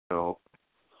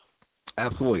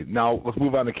Absolutely. Now let's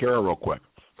move on to Kara real quick.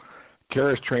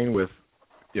 Kara's trained with,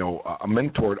 a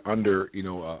mentored under,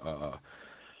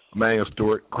 Emmanuel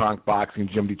Stewart, Kronk Boxing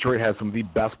Gym. Detroit has some of the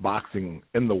best boxing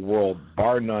in the world,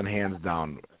 bar none, hands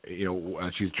down.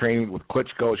 She's trained with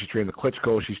Klitschko. She's trained with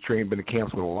Klitschko. She's been in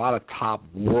camps with a lot of top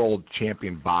world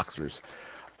champion boxers.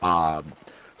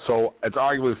 So it's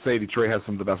arguable to say Detroit has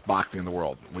some of the best boxing in the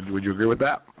world. Would you agree with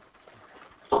that?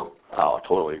 Oh, I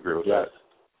totally agree with that.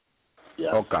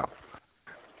 Yeah. Okay.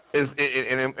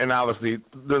 And obviously,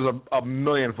 there's a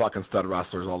million fucking stud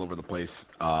wrestlers all over the place,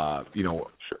 Sure.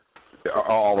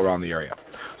 all around the area.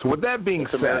 So with that being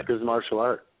said, America's martial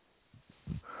art.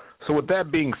 So with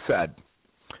that being said,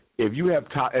 if you have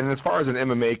and as far as an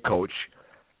MMA coach,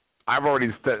 I've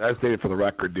already I stated for the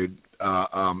record, dude.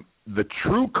 The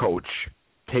true coach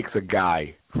takes a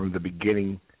guy from the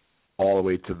beginning all the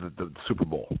way to the Super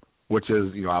Bowl, which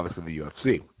is obviously the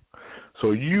UFC.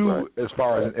 So you, right. as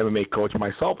far as an MMA coach,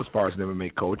 myself as far as an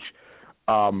MMA coach,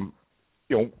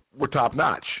 we're top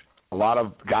notch. A lot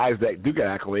of guys that do get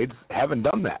accolades haven't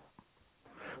done that.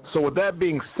 So with that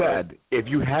being said, if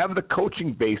you have the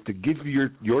coaching base to give you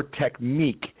your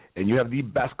technique and you have the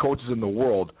best coaches in the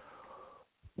world,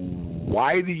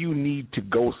 why do you need to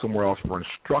go somewhere else for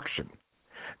instruction?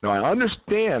 Now, I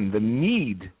understand the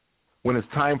need when it's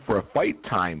time for a fight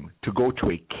time to go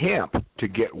to a camp to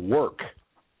get work.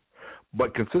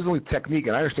 But consistently technique,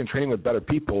 and I understand training with better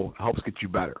people helps get you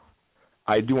better.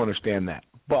 I do understand that.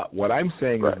 But what I'm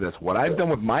saying is this. What I've done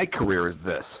with my career is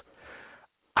this.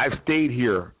 I've stayed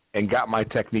here and got my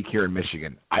technique here in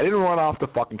Michigan. I didn't run off to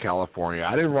fucking California.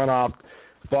 I didn't run off,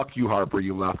 fuck you, Harper,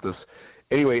 you left us.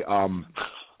 Anyway, I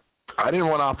didn't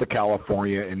run off to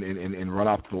California and run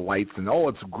off to the lights and,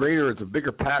 it's greater, it's a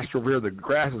bigger pasture over here, the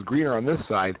grass is greener on this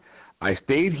side. I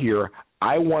stayed here.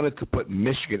 I wanted to put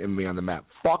Michigan MMA on the map.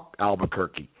 Fuck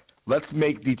Albuquerque. Let's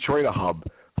make Detroit a hub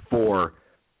for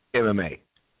MMA.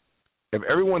 If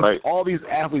everyone, all these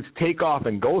athletes take off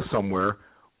and go somewhere,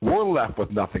 we're left with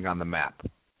nothing on the map.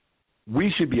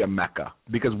 We should be a mecca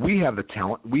because we have the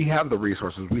talent, we have the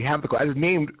resources, we have the. I just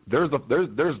named there's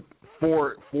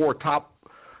four top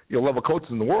level coaches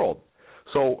in the world.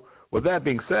 So with that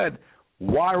being said,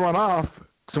 why run off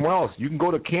somewhere else? You can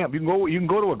go to camp. You can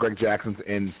go to a Greg Jackson's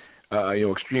and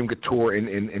Extreme Couture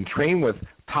and train with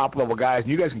top level guys.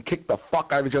 You guys can kick the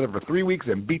fuck out of each other for 3 weeks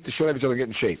and beat the shit out of each other and get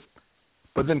in shape.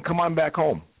 But then come on back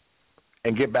home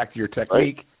and get back to your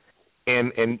technique.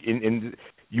 And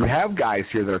you have guys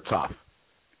here that are tough.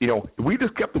 If we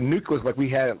just kept the nucleus like we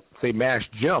had, say, Mash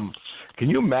Gym, can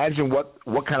you imagine what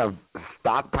kind of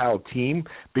stockpile team?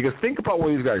 Because think about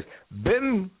what these guys.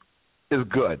 Ben is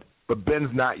good, but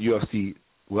Ben's not UFC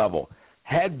level.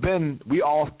 Had Ben, we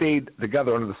all stayed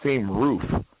together under the same roof.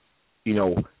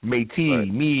 Métis,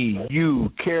 me,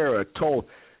 you, Kara, Toll,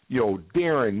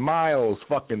 Darren, Miles,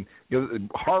 fucking,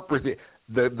 Harper,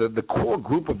 the core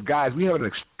group of guys. We have an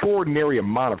extraordinary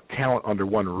amount of talent under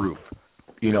one roof.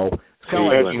 How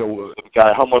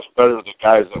much better the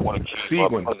guys that would have came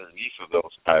up underneath of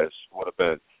those guys would have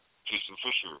been. Jason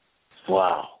Fisher.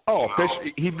 Wow. Oh, Fish,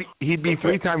 he'd be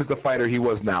 3 times the fighter he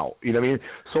was now. You know what I mean?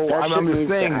 So I'm just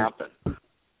saying.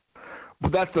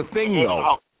 But that's the thing,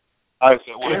 though. It's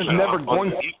never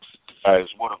going to. Guys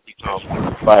would have become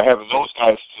by having those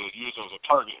guys to use as a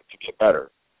target to get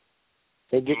better.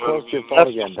 They get close to your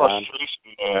phone again, Don. That's the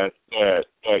frustration that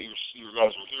you guys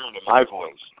are hearing in my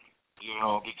voice.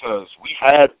 Because we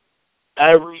had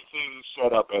everything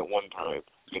set up at one time,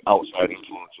 and outside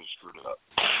influences screwed it up.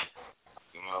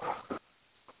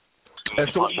 And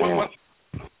so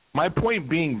my point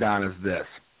being, Don, is this.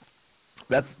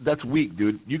 That's weak,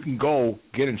 dude. You can go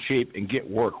get in shape and get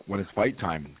work when it's fight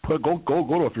time. Go to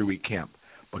a 3-week camp,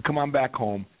 but come on back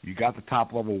home. You got the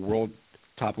top level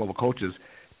coaches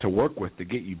to work with to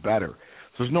get you better.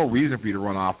 So there's no reason for you to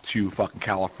run off to fucking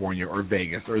California or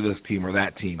Vegas or this team or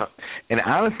that team. And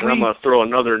honestly, I'm gonna throw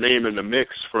another name in the mix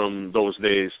from those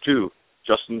days too,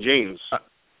 Justin James.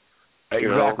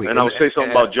 Exactly. And I'll say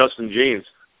something about Justin James.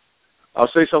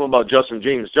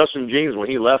 Justin James, when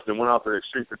he left and went out to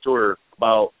Extreme Couture,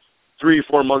 about 3 or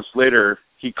 4 months later,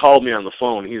 he called me on the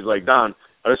phone. He's like, Don,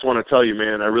 I just want to tell you,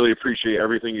 man, I really appreciate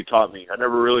everything you taught me. I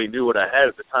never really knew what I had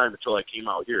at the time until I came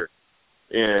out here.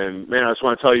 And, man, I just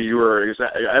want to tell you, you were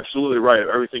absolutely right,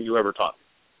 everything you ever taught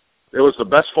me. It was the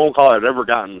best phone call I've ever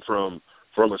gotten from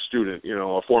a student,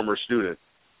 a former student.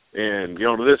 And,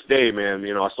 to this day, man,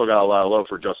 I still got a lot of love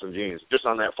for Justin James, just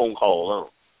on that phone call alone.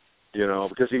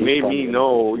 Because he made me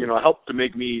know, helped to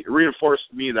make me, reinforce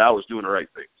me that I was doing the right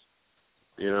things.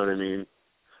 You know what I mean?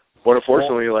 But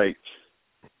unfortunately,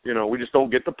 we just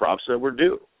don't get the props that we're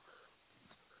due.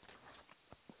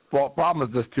 Well, the problem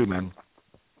is this too, man.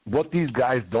 what these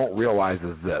guys don't realize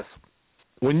is this.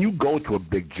 When you go to a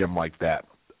big gym like that,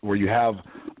 where you have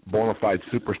bona fide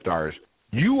superstars,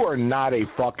 you are not a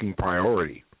fucking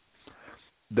priority.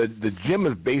 The gym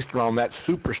is based around that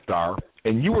superstar,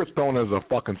 and you were thrown as a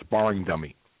fucking sparring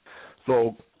dummy.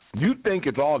 So you think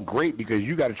it's all great because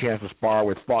you got a chance to spar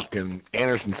with fucking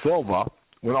Anderson Silva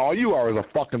when all you are is a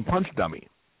fucking punch dummy.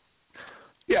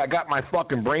 Yeah, I got my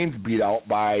fucking brains beat out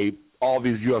by all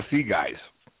these UFC guys,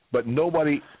 but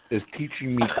nobody is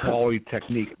teaching me quality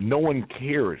technique. No one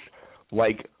cares.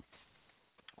 Like,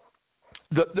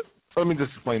 let me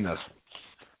just explain this.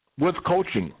 With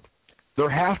coaching, there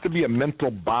has to be a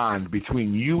mental bond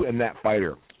between you and that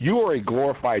fighter. You are a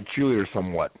glorified cheerleader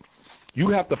somewhat. You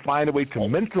have to find a way to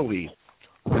mentally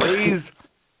raise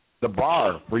the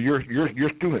bar for your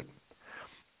student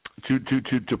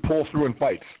to pull through in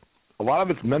fights. A lot of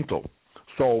it's mental.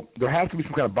 So there has to be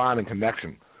some kind of bond and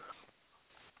connection.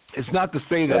 It's not to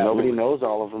say that nobody knows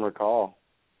all of them or call.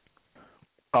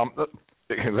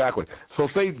 Exactly. So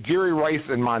say Jerry Rice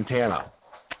in Montana,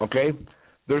 okay?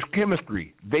 There's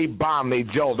chemistry. They bomb, they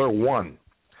gel, they're one.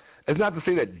 It's not to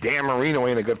say that Dan Marino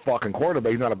ain't a good fucking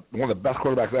quarterback. He's not one of the best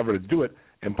quarterbacks ever to do it,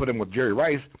 and put him with Jerry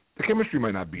Rice. The chemistry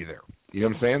might not be there. You know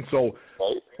what I'm saying? So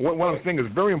what I'm saying is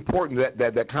very important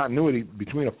that continuity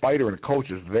between a fighter and a coach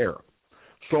is there.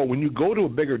 So when you go to a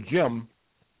bigger gym,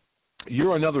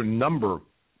 you're another number.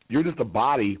 You're just a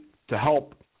body to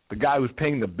help the guy who's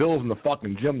paying the bills in the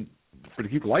fucking gym to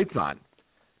keep the lights on.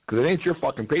 Because it ain't your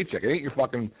fucking paycheck. It ain't your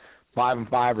fucking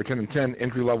 5-5 or 10-10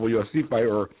 entry-level UFC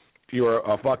fighter, or you're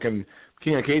a fucking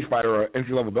King of Cage fighter or an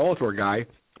entry-level Bellator guy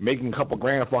making a couple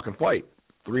grand a fucking fight,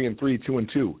 3-3,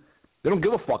 2-2. They don't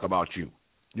give a fuck about you.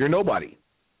 You're nobody.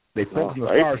 They focus on the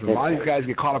stars. And a lot of these guys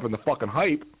get caught up in the fucking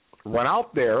hype, run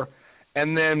out there,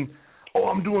 and then, oh,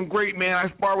 I'm doing great, man. I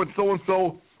spar with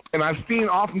so-and-so. And I've seen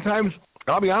oftentimes,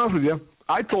 I'll be honest with you,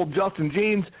 I told Justin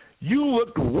James, you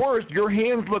looked worse, your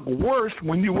hands looked worse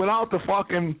when you went out to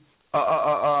fucking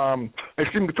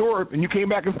Extreme Couture and you came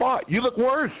back and fought. You look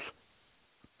worse.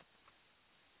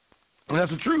 And that's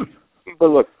the truth. But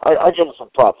look, I give him some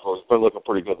props for it. He's been looking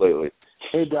pretty good lately.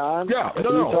 Hey, Don. Yeah, can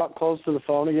you talk close to the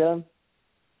phone again?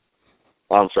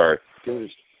 I'm sorry. I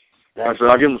said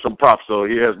I'll give him some props, though.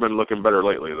 He has been looking better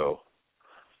lately, though.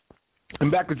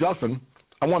 And back to Justin,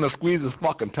 I want to squeeze his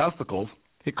fucking testicles.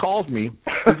 He calls me.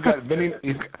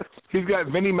 He's got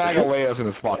Vinny Magalhaes in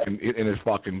his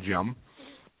fucking gym,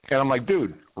 and I'm like,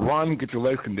 dude, run, get your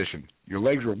legs conditioned. Your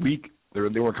legs were weak. They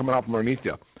were coming out from underneath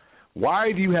you.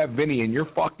 Why do you have Vinny in your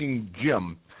fucking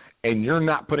gym and you're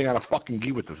not putting on a fucking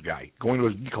gi with this guy, going to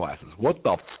his gi classes? What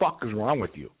the fuck is wrong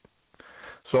with you?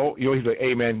 So, he's like,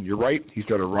 hey, man, you're right. He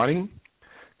started running,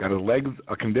 got his legs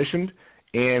conditioned,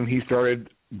 and he started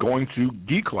going to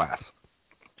gi class.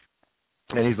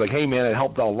 And he's like, hey, man, it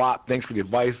helped out a lot. Thanks for the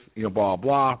advice, blah, blah,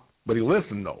 blah. But he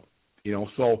listened, though,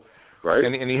 so, right.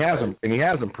 And he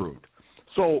has improved.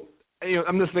 So,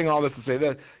 I'm just saying all this to say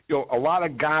that, a lot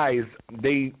of guys,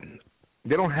 they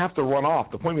don't have to run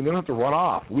off. The point is, they don't have to run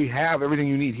off. We have everything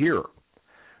you need here.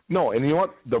 No, and you know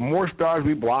what? The more stars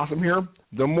we blossom here,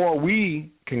 the more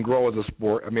we can grow as a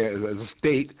sport, as a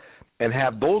state, and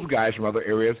have those guys from other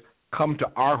areas come to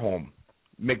our home,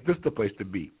 make this the place to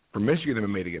be. For Michigan, to be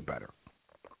made to get better.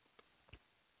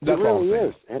 That's it really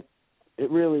is. It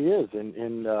really is.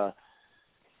 And that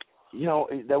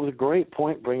was a great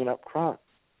point bringing up Kronk.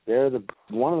 They're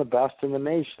one of the best in the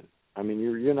nation. I mean,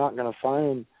 you're not going to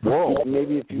find world.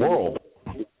 Maybe if you world.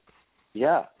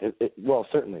 Yeah. Well,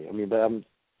 certainly. I mean, but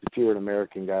if you were an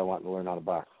American guy wanting to learn how to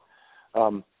box,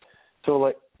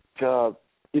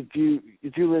 if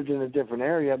you lived in a different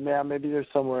area, maybe there's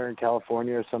somewhere in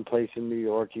California or someplace in New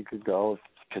York you could go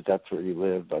because that's where you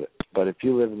live. But if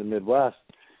you live in the Midwest,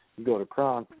 you go to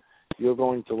Kronk, you're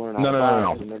going to learn how to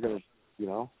box, No. And they're going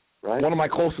to, right? One of my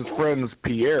closest friends,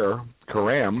 Pierre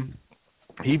Karam,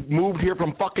 he moved here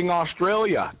from fucking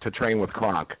Australia to train with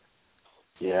Kronk.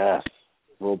 Yes.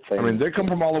 World famous. I mean, they come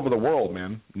from all over the world,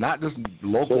 man. Not just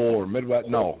local or Midwest.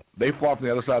 No. They fly from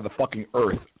the other side of the fucking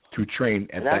earth to train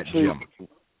at that gym.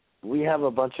 We have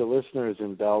a bunch of listeners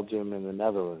in Belgium and the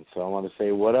Netherlands, so I want to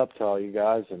say what up to all you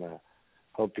guys, and I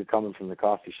hope you're coming from the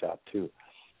coffee shop, too.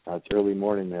 It's early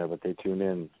morning there, but they tune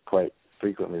in quite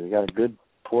frequently. We got a good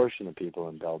portion of people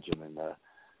in Belgium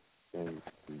and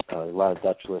a lot of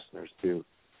Dutch listeners, too.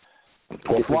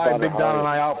 Well, fly Big Don and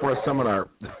I out for a seminar.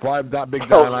 Fly Big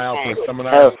Don and I out for a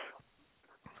seminar. As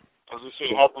I say,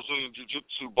 high Brazilian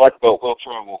Jiu-Jitsu, black belt, well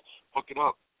travel. Hook it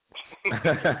up.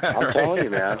 I'm telling you,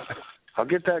 man. I'll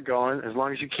get that going as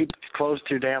long as you keep close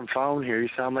to your damn phone here. You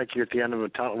sound like you're at the end of a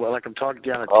tunnel. Well, like I'm talking to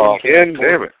you on a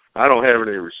damn it. I don't have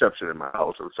any reception in my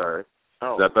house. I'm sorry.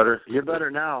 Oh, is that better? You're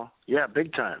better now. Yeah,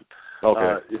 big time.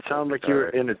 Okay. It sounded like you were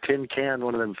in a tin can,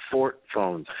 one of them Fort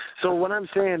phones. So what I'm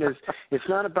saying is, it's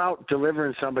not about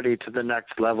delivering somebody to the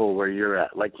next level where you're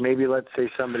at. Like maybe let's say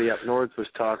somebody up north was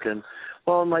talking.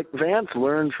 Well, and like Vance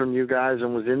learned from you guys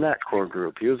and was in that core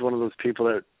group. He was one of those people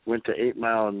that went to 8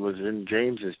 Mile and was in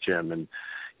James's gym. And,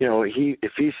 you know,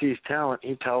 if he sees talent,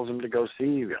 he tells them to go see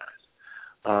you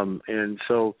guys. And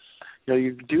so, you know,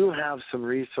 you do have some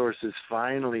resources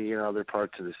finally in other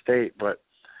parts of the state, but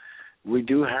we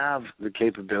do have the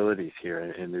capabilities here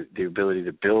and the ability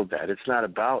to build that. It's not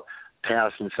about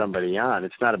passing somebody on.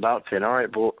 It's not about saying, all right,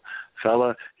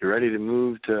 fella, you're ready to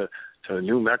move to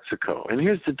New Mexico. And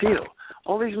here's the deal.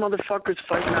 All these motherfuckers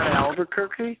fighting out of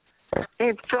Albuquerque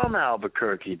ain't from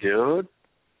Albuquerque, dude.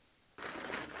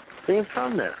 They ain't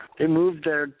from there. They moved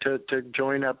there to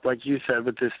join up, like you said,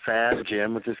 with this fad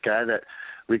gym, with this guy that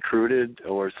recruited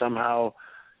or somehow,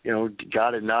 you know,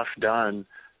 got enough done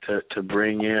to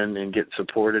bring in and get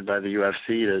supported by the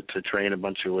UFC to train a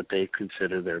bunch of what they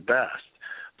consider their best.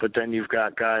 But then you've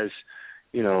got guys,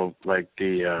 you know, like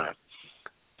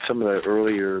some of the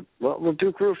earlier, well,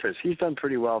 Duke Roufus, he's done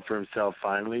pretty well for himself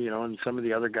finally, you know, and some of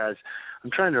the other guys, I'm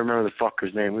trying to remember the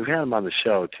fucker's name. We've had him on the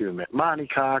show too, man. Monty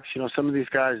Cox, you know, some of these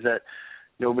guys that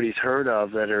nobody's heard of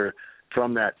that are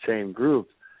from that same group,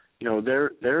 you know,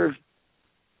 they're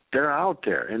out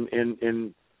there, and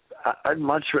I'd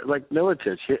much like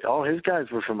Milicic. All his guys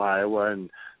were from Iowa and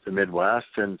the Midwest,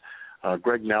 and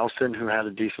Greg Nelson, who had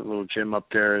a decent little gym up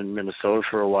there in Minnesota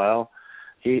for a while,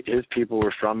 his people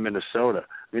were from Minnesota.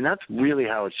 I mean, that's really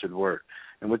how it should work.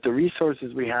 And with the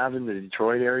resources we have in the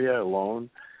Detroit area alone,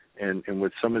 and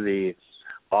with some of the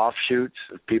offshoots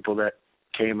of people that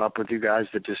came up with you guys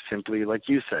that just simply, like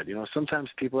you said, you know, sometimes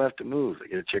people have to move. They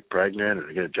get a chick pregnant or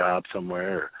they get a job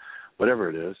somewhere or whatever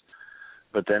it is.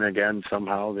 But then again,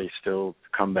 somehow they still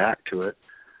come back to it.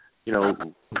 You know,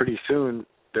 pretty soon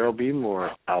there'll be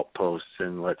more outposts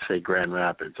in, let's say, Grand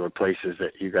Rapids or places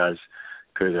that you guys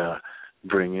could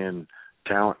bring in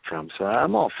talent from. So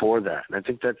I'm all for that. And I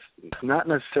think that's not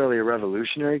necessarily a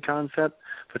revolutionary concept,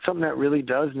 but something that really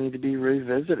does need to be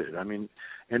revisited. I mean,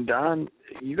 and Don,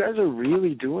 you guys are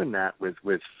really doing that with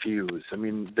Fuse. I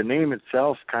mean, the name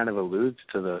itself kind of alludes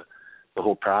to the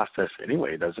whole process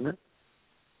anyway, doesn't it?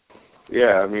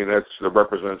 Yeah, I mean, that's the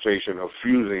representation of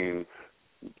fusing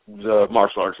the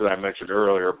martial arts that I mentioned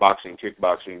earlier, boxing,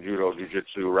 kickboxing, judo,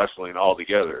 jiu-jitsu, wrestling, all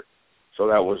together. So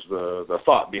that was the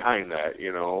thought behind that,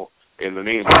 you know. And the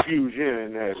name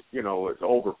Fusion has, you know, it's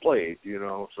overplayed, you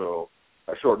know. So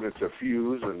I shortened it to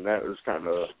Fuse, and that was kind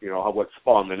of, you know, what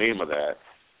spawned the name of that.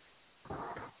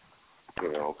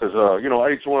 You know, because, you know,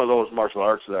 each one of those martial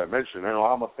arts that I mentioned, I know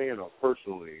I'm a fan of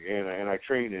personally, and I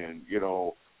train in, you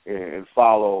know, and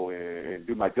follow and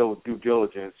do my due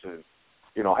diligence and,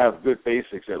 you know, have good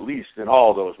basics at least in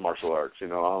all those martial arts. You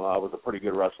know, I was a pretty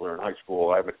good wrestler in high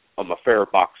school. I'm a fair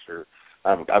boxer.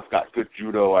 I've got good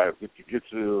judo. I have good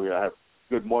jiu-jitsu. I have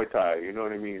good Muay Thai. You know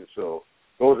what I mean? So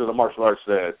those are the martial arts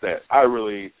that I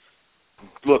really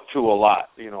look to a lot.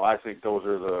 You know, I think those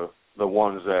are the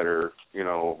ones that are, you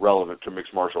know, relevant to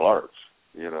mixed martial arts.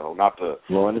 You know, not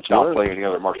play any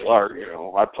other martial art. You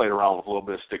know, I played around with a little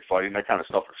bit of stick fighting. That kind of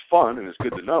stuff is fun and it's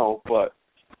good to know. But,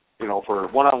 you know,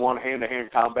 for one-on-one,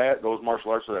 hand-to-hand combat, those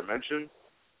martial arts that I mentioned,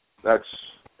 that's,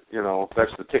 you know,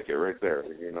 that's the ticket right there,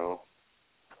 you know.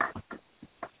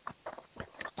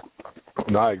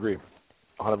 No, I agree,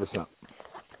 100%.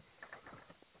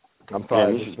 I'm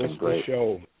sorry. This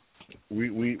show,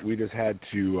 we just had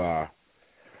to,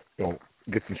 you know,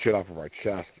 get some shit off of our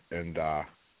chest, and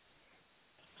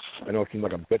I know it seems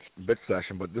like a bitch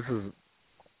session, but this is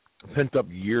pent up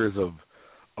years of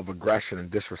aggression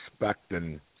and disrespect,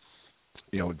 and,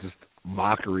 you know, just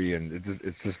mockery, and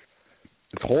it's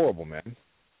horrible, man.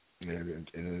 And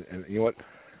you know what?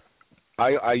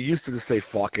 I used to just say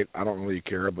fuck it, I don't really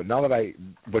care, but now that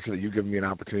you've given me an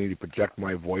opportunity to project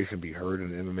my voice and be heard in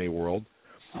the MMA world,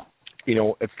 you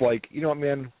know, it's like, you know what,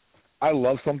 man, I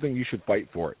love something, you should fight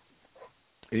for it.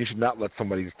 And you should not let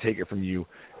somebody just take it from you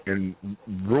and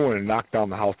ruin and knock down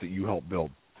the house that you helped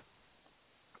build.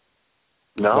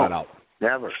 No,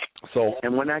 never. So,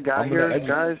 and when I got here,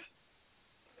 guys,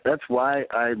 that's why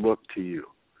I look to you.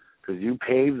 Because you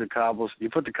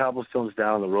put the cobblestones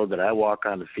down on the road that I walk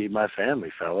on to feed my family,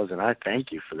 fellas, and I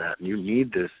thank you for that. And you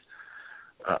need this.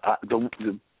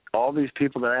 All these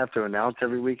people that I have to announce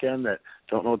every weekend that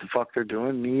don't know what the fuck they're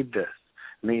doing need this.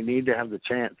 And they need to have the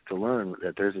chance to learn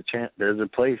that there's a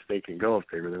place they can go if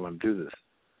they really want to do this.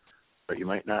 But you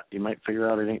might figure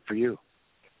out it ain't for you.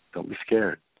 Don't be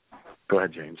scared. Go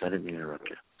ahead, James. I didn't mean to interrupt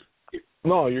you.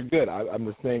 No, you're good. I'm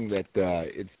just saying that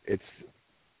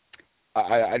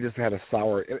I just had a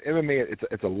sour MMA.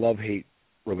 It's a love-hate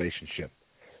relationship.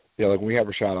 You know, like when we had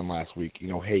Rashad on last week. You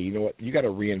know, hey, you know what? You got to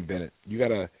reinvent it. You got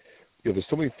to. You know, there's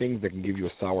so many things that can give you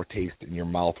a sour taste in your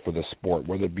mouth for the sport,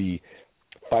 whether it be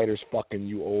fighters fucking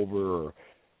you over, or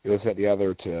this, that, the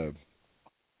other, to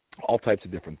all types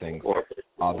of different things. Or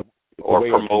the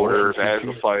promoters as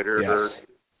a fighter, yes. or,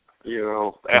 you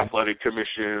know, athletic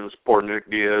commissions, poor Nick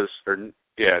Diaz, or,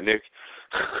 Nick.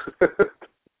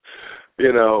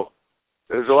 You know,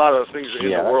 there's a lot of things in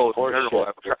the world in general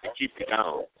that try to keep you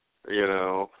down, you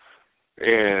know.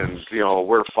 And, you know,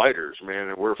 we're fighters, man,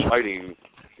 and we're fighting,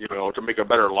 you know, to make a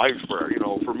better life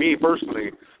for me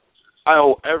personally. I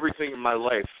owe everything in my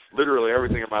life, literally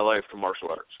everything in my life, to martial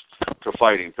arts, to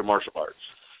fighting, to martial arts.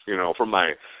 You know, from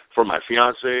my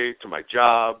fiance to my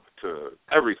job to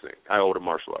everything, I owe to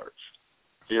martial arts.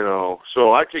 You know,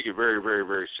 so I take it very, very,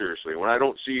 very seriously. When I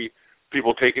don't see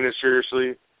people taking it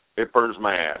seriously, it burns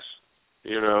my ass.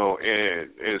 You know, and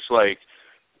it's like,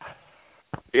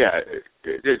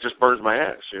 it just burns my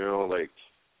ass. You know, like,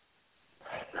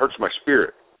 it hurts my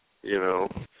spirit. You know.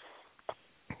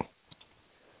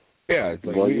 Yeah, it's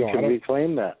like, well, you can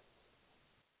reclaim that.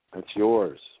 That's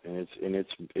yours, and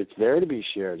it's there to be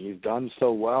shared. You've done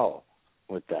so well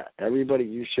with that. Everybody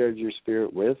you shared your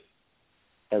spirit with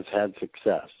has had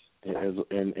success,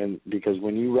 and because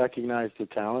when you recognize the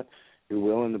talent, you're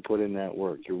willing to put in that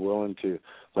work. You're willing to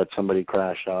let somebody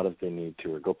crash out if they need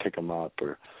to, or go pick them up,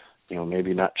 or, you know,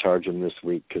 maybe not charge them this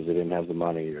week because they didn't have the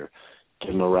money, or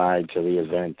give them a ride to the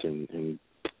event and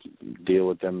deal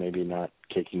with them maybe not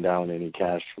kicking down any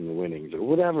cash from the winnings, or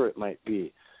whatever it might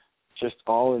be. Just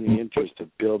all in the interest of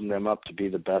building them up to be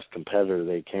the best competitor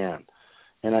they can.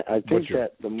 And I think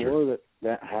that the more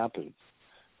that happens,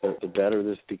 the better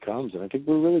this becomes. And I think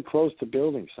we're really close to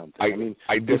building something.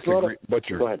 I disagree,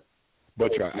 Butcher. Go ahead.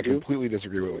 Butcher, I completely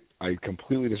disagree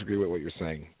with what you're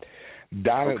saying.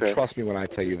 Don, trust me when I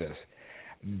tell you this.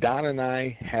 Don and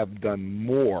I have done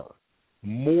more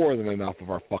than enough of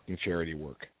our fucking charity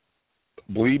work.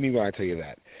 Believe me when I tell you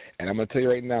that. And I'm going to tell you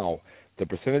right now, the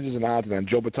percentages and odds, and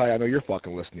Joe Battaglia, I know you're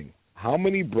fucking listening. How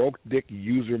many broke dick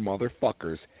user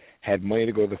motherfuckers had money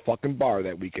to go to the fucking bar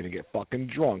that weekend and get fucking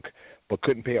drunk, but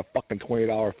couldn't pay a fucking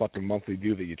 $20 fucking monthly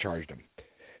due that you charged them?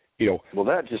 You know. Well,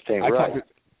 that just ain't right.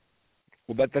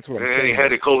 That's what I'm saying. And he had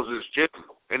to close his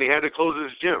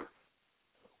gym.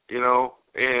 You know,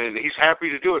 and he's happy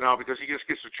to do it now because he just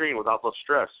gets to train without the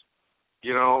stress.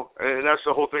 You know, and that's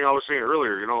the whole thing I was saying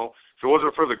earlier. You know, if it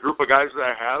wasn't for the group of guys that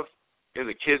I have and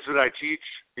the kids that I teach,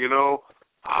 you know,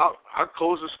 I'd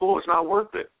close the school. It's not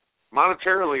worth it.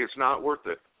 Monetarily, it's not worth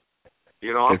it.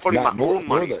 You know, I'm putting my own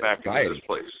money back into this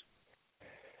place.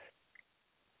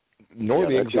 Nor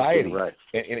the anxiety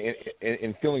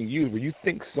and feeling used, where you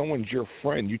think someone's your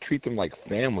friend, you treat them like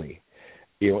family,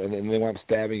 you know, and then they wind up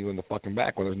stabbing you in the fucking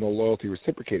back when there's no loyalty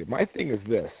reciprocated. My thing is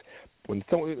this. When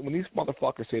these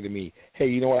motherfuckers say to me, hey,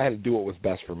 you know what, I had to do what was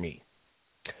best for me.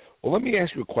 Well, let me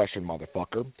ask you a question,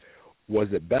 motherfucker. Was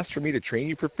it best for me to train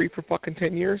you for free for fucking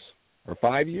 10 years or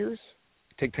 5 years?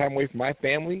 Take time away from my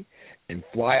family and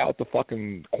fly out to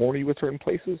fucking corner you at certain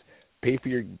places, pay for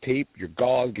your tape, your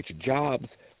gauze, get your jobs,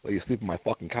 let you sleep on my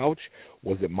fucking couch?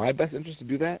 Was it my best interest to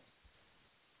do that?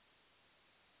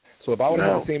 So if I would have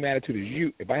had the same attitude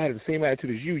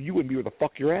as you, you wouldn't be where the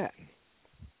fuck you're at.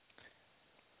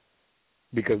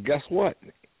 Because guess what?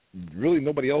 Really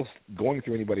nobody else going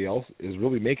through anybody else is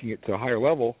really making it to a higher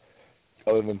level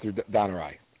other than through Don or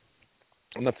I.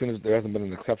 I'm not saying there hasn't been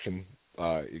an exception.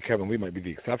 Kevin Lee might be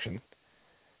the exception.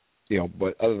 You know,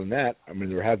 but other than that, I mean,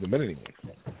 there hasn't been anyone.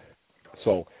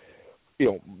 So, you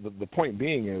know, the point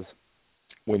being is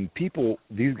when people,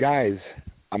 these guys,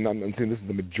 I'm saying this is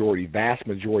the majority, vast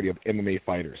majority of MMA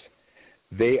fighters,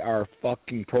 they are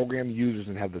fucking program users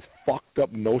and have this fucked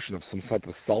up notion of some type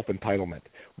of self-entitlement,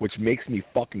 which makes me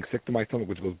fucking sick to my stomach,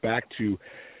 which goes back to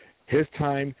his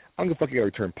time. I'm going to fucking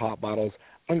return pop bottles.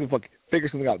 I'm going to fucking figure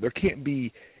something out. There can't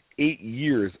be 8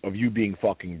 years of you being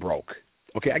fucking broke.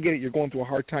 Okay, I get it. You're going through a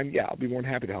hard time. Yeah, I'll be more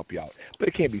than happy to help you out. But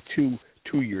it can't be 2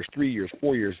 years, 3 years,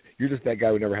 4 years. You're just that guy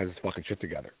who never has his fucking shit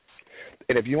together.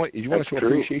 And if you want to show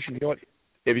appreciation, you know what?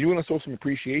 If you want to show some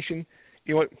appreciation,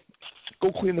 you know what?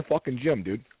 Go clean the fucking gym,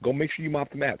 dude. Go make sure you mop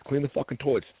the mats. Clean the fucking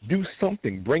toilets. Do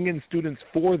something. Bring in students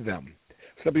for them.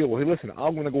 Some people, well, hey, listen,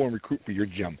 I'm going to go and recruit for your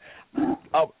gym.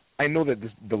 I know that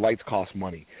the lights cost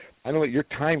money. I know that your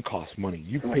time costs money.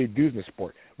 You've paid dues in the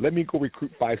sport. Let me go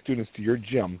recruit 5 students to your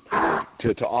gym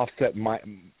to offset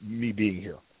me being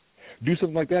here. Do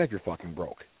something like that if you're fucking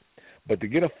broke. But to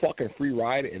get a fucking free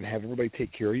ride and have everybody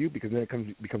take care of you, because then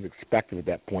it becomes expected at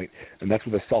that point, and that's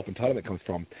where the self-entitlement comes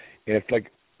from. And it's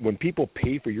like when people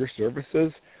pay for your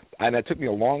services, And it took me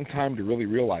a long time to really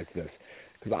realize this.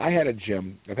 Because I had a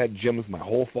gym. I've had gyms my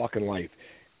whole fucking life.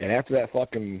 And after that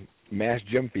fucking Mass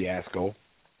Gym fiasco,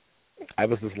 I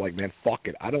was just like, man, fuck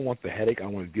it. I don't want the headache. I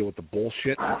want to deal with the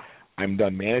bullshit. I'm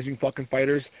done managing fucking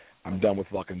fighters. I'm done with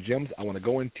fucking gyms. I want to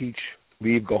go and teach,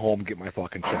 leave, go home, get my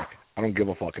fucking check. I don't give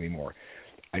a fuck anymore.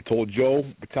 I told Joe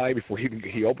Battaglia before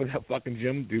he opened that fucking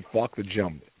gym, dude, fuck the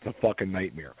gym. It's a fucking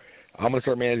nightmare. I'm going to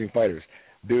start managing fighters.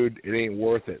 Dude, it ain't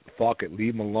worth it. Fuck it.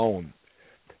 Leave him alone.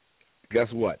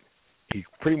 Guess what? He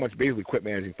pretty much basically quit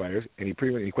managing fighters, and he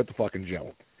quit the fucking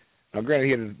gym. Now, granted,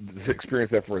 he had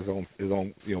experienced that for his own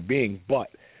being, but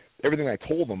everything I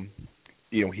told him,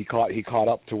 he caught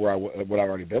up to what I've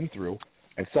already been through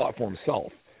and saw it for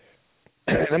himself.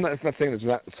 And I'm not saying there's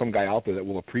not some guy out there that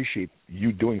will appreciate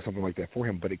you doing something like that for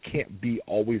him, but it can't be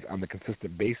always on the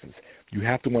consistent basis. You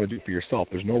have to want to do it for yourself.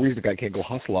 There's no reason a guy can't go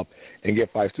hustle up and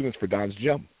get 5 students for Don's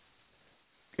gym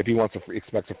if he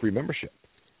expects a free membership.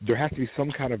 There has to be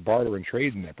some kind of barter and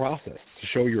trade in that process to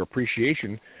show your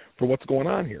appreciation for what's going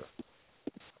on here.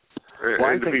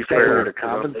 And to be fair, as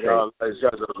guys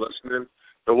are listening,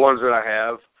 the ones that I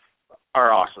have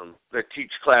are awesome. They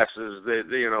teach classes. They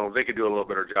could do a little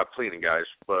better job cleaning, guys,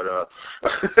 but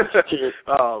they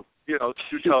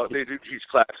do teach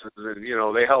classes,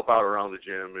 and they help out around the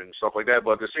gym and stuff like that.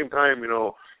 But at the same time,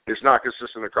 it's not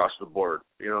consistent across the board.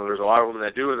 There's a lot of them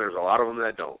that do, and there's a lot of them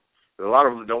that don't. A lot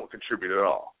of them don't contribute at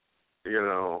all. It's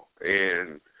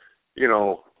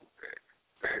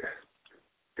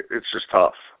just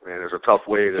tough, man. It's a tough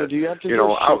way to. So do you have to just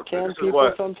shit-can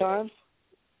people sometimes?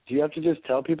 Do you have to just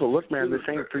tell people, look, man, this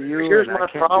ain't for you, Here's and my I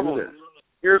can't problem. do this?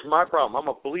 Here's my problem. I'm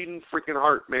a bleeding freaking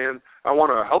heart, man. I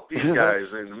want to help these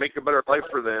guys and make a better life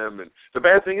for them. And the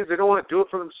bad thing is they don't want to do it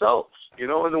for themselves, And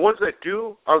the ones that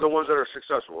do are the ones that are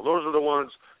successful. Those are the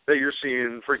ones that you're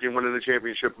seeing freaking winning the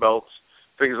championship belts,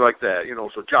 things like that.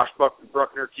 So Josh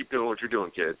Bruckner, keep doing what you're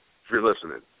doing, kid, if you're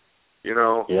listening.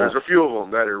 There's a few of them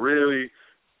that are really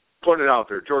putting it out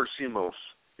there. George Simos,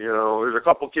 there's a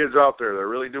couple kids out there that are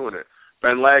really doing it.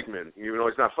 Ben Lagman, even though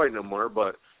he's not fighting no more,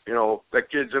 but, that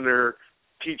kid's in there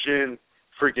teaching,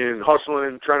 freaking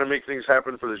hustling, trying to make things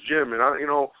happen for this gym. And,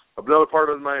 another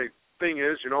part of my thing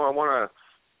is, I want to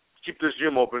keep this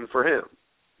gym open for him,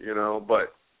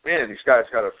 but, man, these guys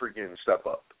got to freaking step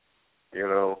up,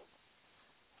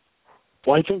 Well,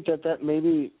 I think that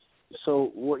maybe,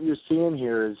 so what you're seeing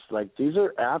here is, like, these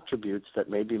are attributes that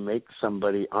maybe make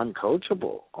somebody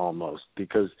uncoachable almost,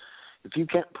 because if you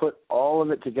can't put all of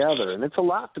it together, and it's a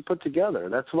lot to put together,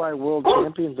 that's why world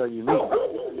champions are unique.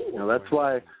 That's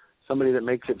why somebody that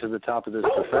makes it to the top of this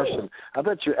profession, I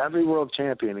bet you every world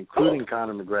champion, including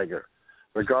Conor McGregor,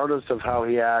 regardless of how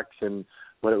he acts and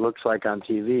what it looks like on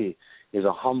TV, is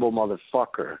a humble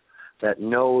motherfucker that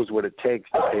knows what it takes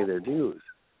to pay their dues.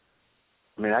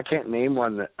 I mean, I can't name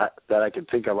one that I can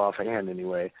think of offhand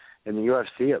anyway, in the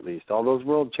UFC at least. All those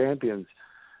world champions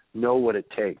know what it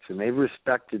takes, and they've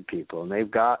respected people, and they've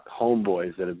got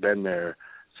homeboys that have been there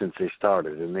since they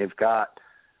started, and they've got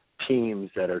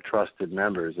teams that are trusted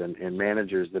members and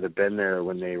managers that have been there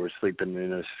when they were sleeping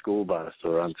in a school bus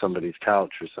or on somebody's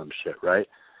couch or some shit, right?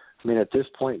 I mean, at this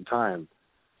point in time,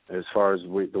 as far as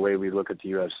the way we look at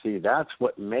the UFC, that's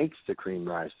what makes the cream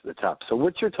rise to the top. So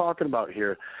what you're talking about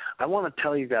here, I want to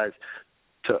tell you guys,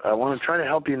 I want to try to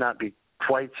help you not be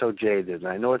quite so jaded, and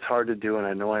I know it's hard to do, and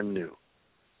I know I'm new.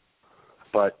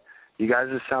 But you guys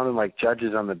are sounding like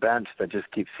judges on the bench that just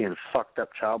keep seeing fucked up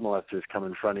child molesters come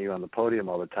in front of you on the podium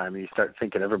all the time, and you start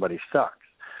thinking everybody sucks.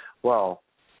 Well,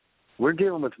 we're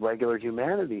dealing with regular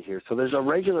humanity here. So there's a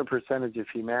regular percentage of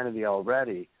humanity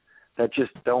already that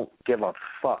just don't give a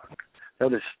fuck. They'll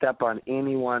just step on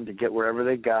anyone to get wherever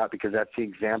they got because that's the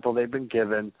example they've been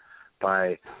given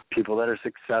by people that are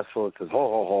successful. It says,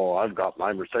 I've got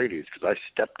my Mercedes because I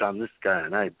stepped on this guy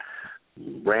and I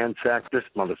ransacked this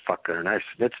motherfucker and I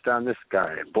snitched on this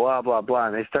guy and blah, blah, blah.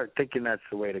 And they start thinking that's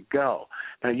the way to go.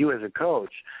 Now, you as a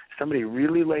coach, somebody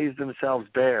really lays themselves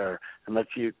bare and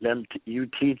lets you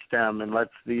teach them and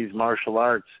lets these martial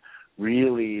arts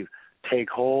really take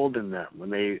hold in them when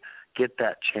they get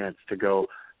that chance to go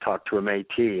talk to a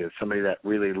métis as somebody that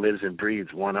really lives and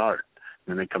breathes one art.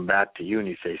 And then they come back to you and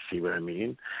you say, see what I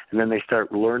mean? And then they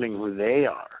start learning who they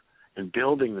are and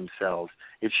building themselves.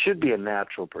 It should be a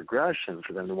natural progression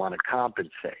for them to want to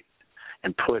compensate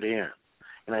and put in.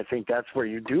 And I think that's where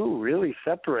you do really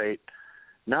separate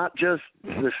not just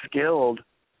the skilled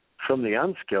from the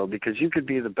unskilled, because you could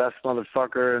be the best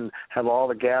motherfucker and have all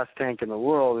the gas tank in the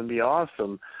world and be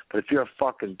awesome, but if you're a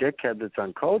fucking dickhead that's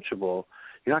uncoachable,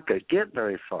 you're not going to get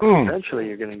very far. Eventually,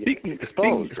 you're going to get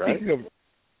exposed, right?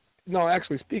 no,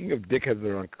 actually, speaking of dickheads that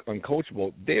are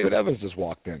uncoachable, David Evans just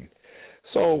walked in.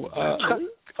 So,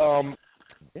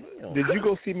 did you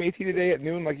go see Métis today at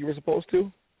noon like you were supposed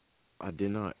to? I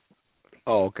did not.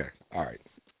 Oh, okay. All right.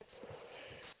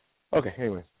 Okay,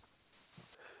 anyway.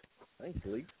 Thanks,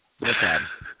 Lee. No problem.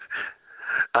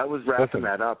 I was wrapping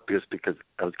that up just because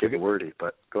I was getting wordy,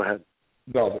 but go ahead.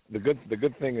 No, the good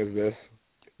thing is this.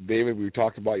 David, we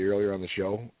talked about you earlier on the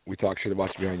show. We talked shit about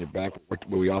you behind your back, but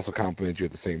we also complimented you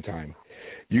at the same time.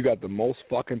 You got the most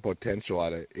fucking potential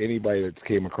out of anybody that's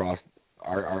came across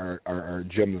our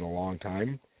gym in a long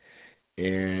time,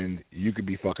 and you could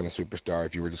be fucking a superstar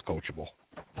if you were just coachable.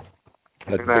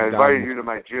 And I invited you to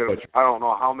my gym, I don't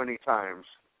know how many times,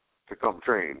 to come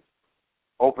train.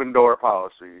 Open door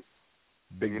policy.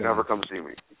 You never come see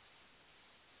me.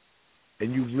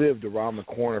 And you lived around the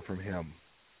corner from him.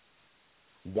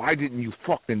 Why didn't you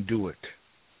fucking do it?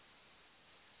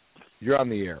 You're on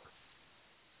the air.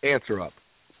 Answer up.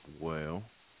 Well,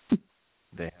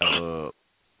 they have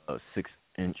a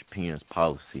 6-inch penis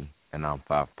policy, and I'm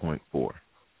 5.4,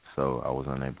 so I was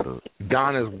unable to.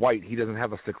 Don is white. He doesn't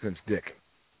have a 6-inch dick.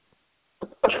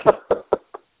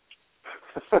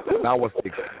 Now what's the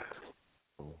extent?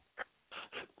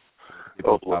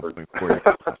 Oh, Lord.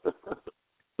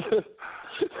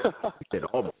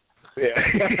 5.4. Yeah.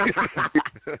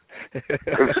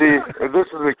 And see, if this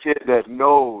is a kid that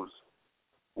knows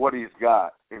what he's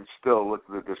got and still look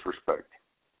at the disrespect.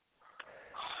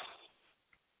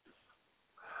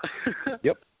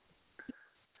 Yep.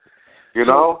 You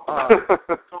know?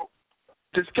 So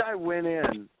this guy went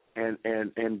in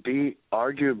and beat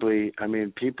arguably, I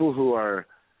mean, people who are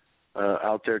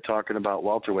out there talking about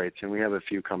welterweights, and we have a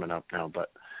few coming up now,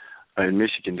 but in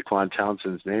Michigan, Daquan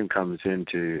Townsend's name comes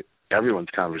into everyone's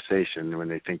conversation when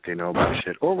they think they know about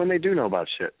shit or when they do know about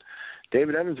shit.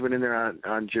 David Evans went in there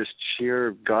on just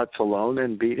sheer guts alone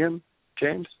and beat him,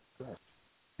 James?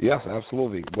 Yes,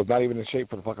 absolutely. Was not even in shape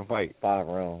for the fucking fight. 5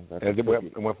 rounds. And it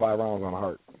went 5 rounds on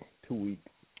heart. 2 weeks.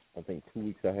 I think 2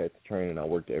 weeks I had to train, and I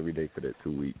worked every day for that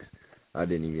 2 weeks. I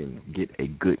didn't even get a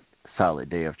good, solid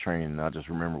day of training. I just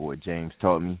remember what James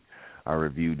taught me. I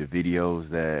reviewed the videos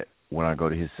that when I go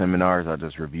to his seminars, I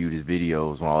just reviewed his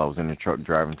videos while I was in the truck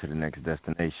driving to the next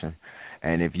destination.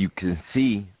 And if you can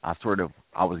see, I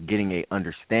was getting a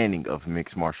understanding of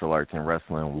mixed martial arts and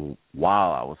wrestling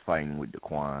while I was fighting with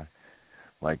Daquan.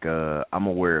 Like, I'm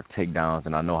aware of takedowns,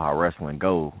 and I know how wrestling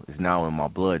goes. It's now in my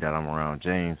blood that I'm around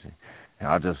James. And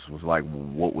I just was like,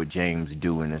 what would James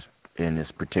do in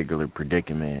this particular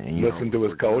predicament? And, listen to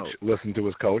his coach. Listen to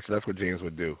his coach. That's what James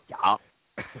would do. Yeah.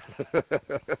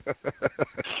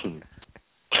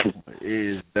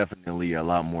 It is definitely a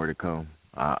lot more to come.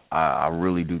 I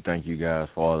really do thank you guys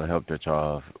for all the help that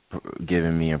y'all have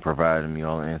given me and providing me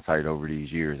all the insight over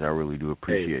these years. I really do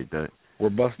appreciate that. We're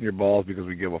busting your balls because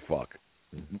we give a fuck.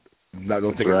 No,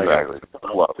 don't take it exactly.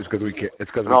 It's because we can't. It's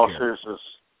because we can't.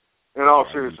 In all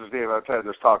seriousness, Dave, I've had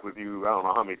this talk with you I don't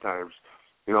know how many times.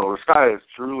 You know, the sky is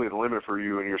truly the limit for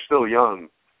you, and you're still young.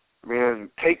 Man,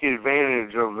 take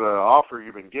advantage of the offer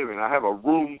you've been given. I have a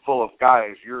room full of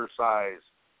guys your size.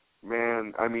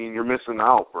 Man, I mean, you're missing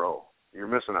out, bro. You're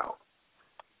missing out.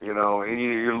 You know, and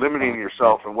you're limiting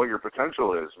yourself and what your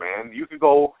potential is, man. You could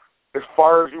go as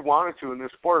far as you wanted to in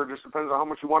this sport. It just depends on how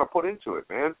much you want to put into it,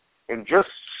 man. And just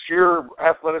sheer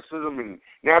athleticism and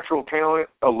natural talent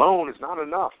alone is not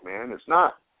enough, man. It's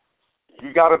not.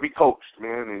 You got to be coached,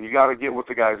 man, and you got to get with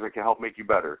the guys that can help make you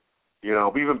better. You know,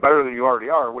 be even better than you already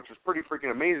are, which is pretty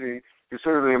freaking amazing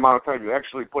considering the amount of time you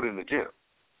actually put in the gym.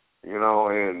 You know,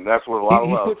 and that's what a lot of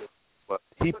love.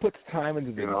 He puts time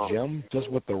into the gym just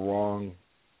with the wrong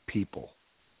people.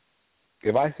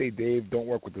 If I say, Dave, don't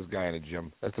work with this guy in the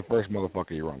gym, that's the first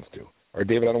motherfucker he runs to. Or,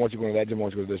 David, I don't want you going to that gym, I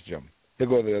want you to go to this gym. He'll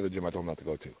go to the other gym I told him not to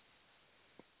go to.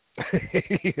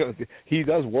 He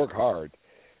does work hard.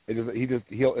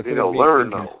 He'll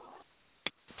learn, though.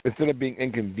 Instead of being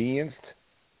inconvenienced,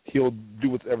 he'll do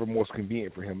whatever most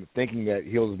convenient for him, thinking that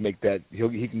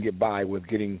he can get by with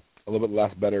getting a little bit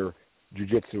less better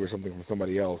jiu-jitsu or something from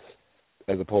somebody else,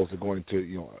 as opposed to going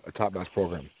to a top-notch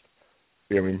program.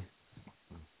 You know what I mean?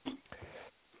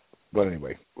 But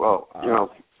anyway. Well, I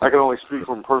can only speak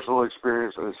from personal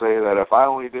experience and say that if I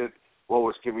only did what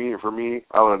was convenient for me,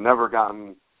 I would have never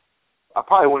gotten. I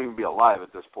probably wouldn't even be alive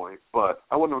at this point, but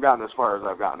I wouldn't have gotten as far as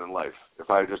I've gotten in life if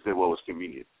I just did what was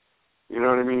convenient. You know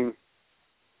what I mean?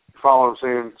 Follow what I'm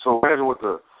saying? So imagine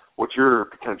what your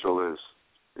potential is,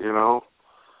 you know?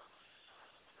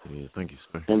 Yeah, thank you,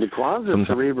 sir. And Daquan's a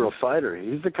cerebral fighter.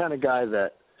 He's the kind of guy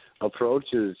that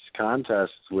approaches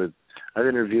contests with. I've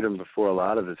interviewed him before a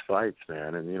lot of his fights,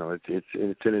 man, and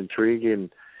it's an intriguing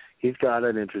he's got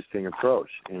an interesting approach,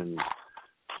 and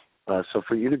so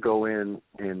for you to go in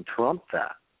and trump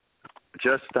that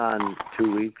just on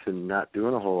 2 weeks and not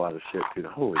doing a whole lot of shit, dude,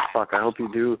 holy fuck! I hope you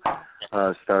do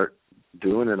start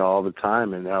doing it all the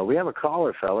time. And we have a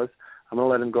caller, fellas. I'm gonna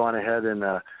let him go on ahead and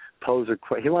pose a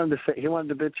question. He wanted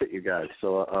to bitch at you guys.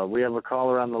 So we have a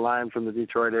caller on the line from the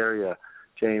Detroit area,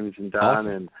 James and Don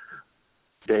and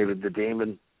David the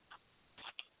Demon.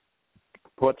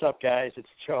 What's up, guys? It's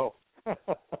Joe. Hey,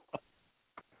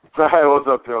 what's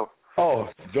up, Joe? Oh,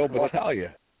 Joe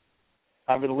Battaglia.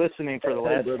 I've been listening for the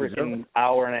last freaking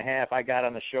hour and a half. I got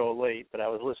on the show late, but I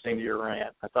was listening to your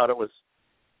rant. I thought it was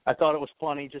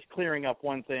funny. Just clearing up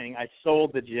one thing. I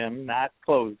sold the gym, not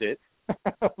closed it.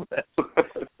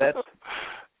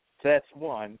 that's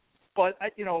one. But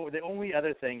the only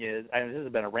other thing is, this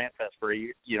has been a rant fest for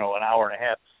an hour and a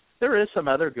half. There is some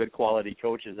other good quality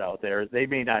coaches out there. They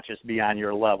may not just be on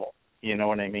your level. You know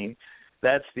what I mean?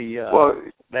 That's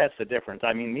that's the difference.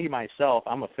 I mean, me myself,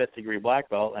 I'm a 5th degree black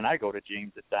belt, and I go to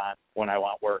James and Don when I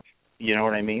want work. You know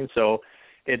what I mean? So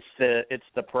it's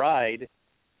the pride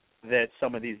that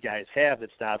some of these guys have that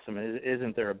stops them. It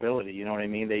isn't their ability. You know what I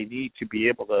mean? They need to be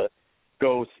able to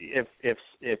go see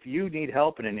if you need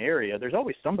help in an area. There's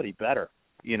always somebody better.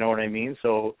 You know what I mean?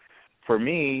 So for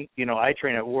me, I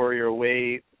train at Warrior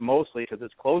Way mostly because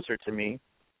it's closer to me,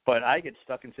 but I get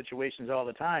stuck in situations all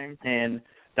the time, and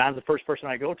Don's the first person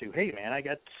I go to. Hey, man, I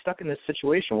got stuck in this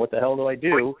situation. What the hell do I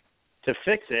do to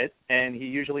fix it? And he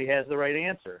usually has the right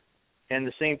answer. And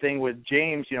the same thing with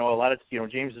James.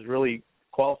 James is really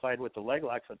qualified with the leg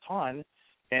locks a ton,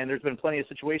 and there's been plenty of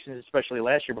situations, especially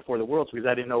last year before the Worlds, because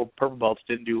I didn't know purple belts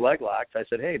didn't do leg locks. I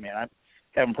said, hey, man, I'm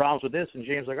having problems with this, and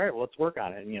James was like, all right, well, let's work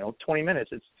on it. And, 20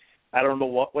 minutes. I don't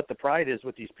know what the pride is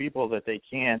with these people that they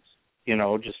can't,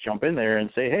 just jump in there and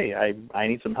say, hey, I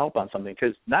need some help on something,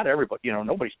 because not everybody,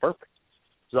 nobody's perfect.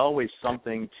 There's always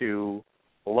something to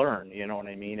learn, you know what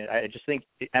I mean? I just think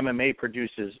MMA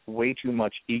produces way too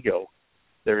much ego.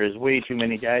 There is way too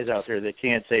many guys out there that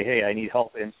can't say, hey, I need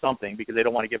help in something, because they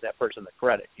don't want to give that person the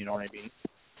credit, you know what I mean?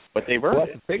 But they've earned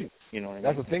that's the thing. You know what I mean?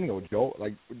 That's the thing, though, Joe.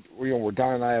 Like, where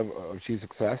Don and I have achieved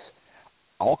success,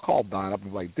 I'll call Don up and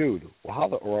be like, dude,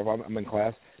 or if I'm in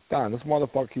class, Don, this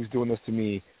motherfucker keeps doing this to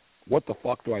me. What the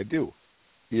fuck do I do?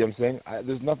 You know what I'm saying?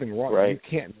 There's nothing wrong. Right. You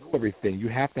can't know everything. You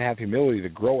have to have humility to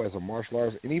grow as a martial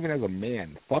artist, and even as a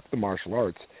man. Fuck the martial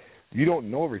arts. You don't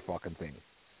know every fucking thing.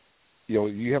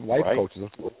 You have life coaches.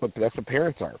 That's what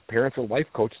parents are. Parents are life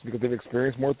coaches because they've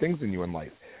experienced more things than you in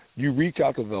life. You reach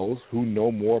out to those who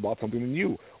know more about something than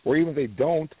you, or even if they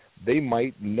don't, they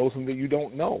might know something that you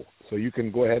don't know. So you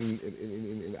can go ahead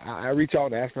and I reach out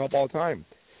and ask for help all the time.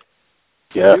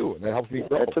 Yeah, and that helps me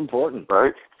grow. That's important,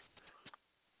 right?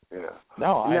 Yeah.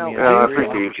 No, I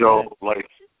appreciate it, Joe. Like,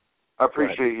 I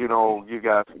appreciate you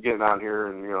guys getting on here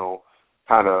and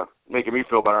kind of making me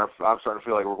feel better. I'm starting to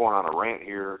feel like we're going on a rant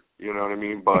here. You know what I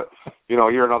mean? But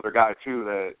you're another guy too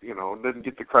that didn't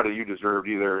get the credit you deserved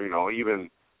either. Even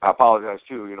I apologize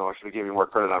too. I should have given you more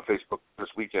credit on Facebook this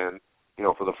weekend.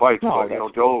 For the fights. No,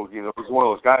 but Joe, he's one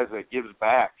of those guys that gives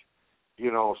back.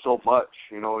 So much.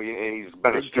 And he's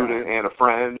been a student and a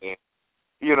friend. And,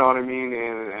 you know what I mean?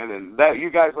 And that you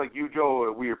guys like you,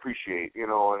 Joe, we appreciate. And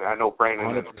I know Brandon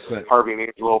 100%. and Harvey and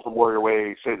Angelo from Warrior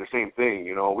Way say the same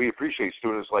thing. We appreciate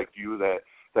students like you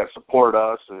that support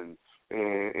us and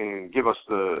give us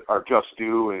our just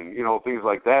due and things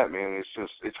like that. Man,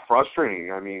 it's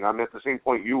frustrating. I mean, I'm at the same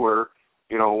point you were.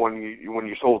 When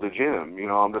you sold the gym,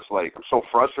 I'm just like I'm so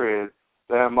frustrated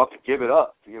that I'm about to give it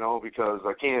up. Because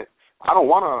I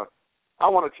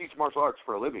want to teach martial arts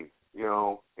for a living.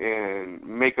 And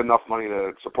make enough money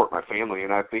to support my family.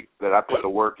 And I think that I put the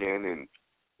work in,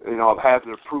 and I've had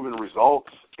the proven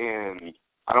results, and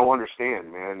I don't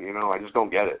understand, man. I just don't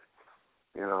get it.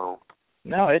 No,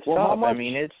 it's tough.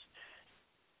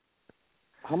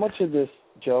 How much of this,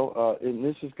 Joe? And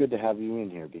this is good to have you in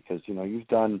here because you've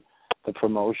done the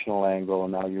promotional angle,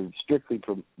 and now you're strictly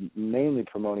mainly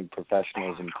promoting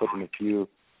professionals and putting a few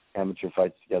amateur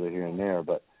fights together here and there.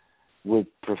 But with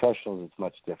professionals, it's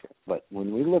much different. But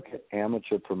when we look at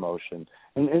amateur promotion,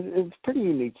 and it's pretty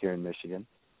unique here in Michigan,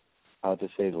 to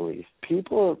say the least.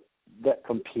 People that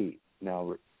compete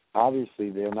now, obviously,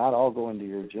 they're not all going to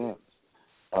your gyms.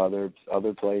 There's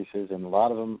other places, and a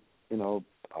lot of them,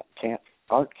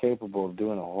 aren't capable of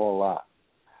doing a whole lot.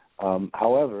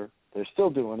 However, they're still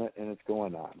doing it, and it's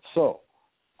going on. So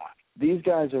these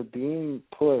guys are being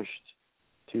pushed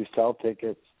to sell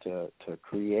tickets, to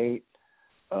create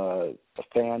a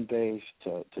fan base,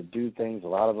 to do things. A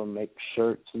lot of them make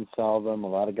shirts and sell them. A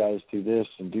lot of guys do this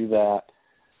and do that.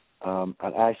 And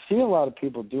I see a lot of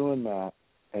people doing that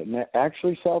and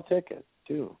actually sell tickets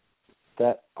too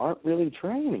that aren't really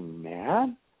training,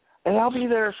 man. And I'll be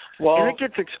there, and it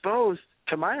gets exposed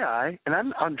to my eye, and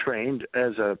I'm untrained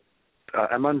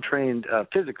I'm untrained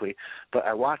physically, but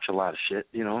I watch a lot of shit,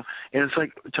 and it's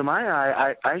like, to my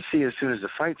eye, I see as soon as the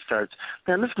fight starts,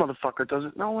 man, this motherfucker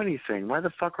doesn't know anything. Why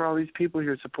the fuck are all these people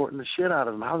here supporting the shit out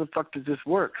of him? How the fuck does this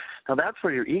work? Now, that's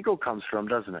where your ego comes from,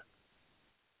 doesn't it?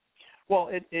 Well,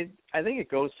 I think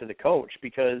it goes to the coach,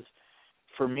 because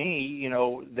for me,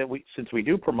 since we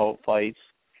do promote fights,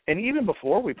 and even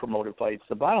before we promoted fights,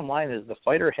 the bottom line is the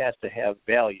fighter has to have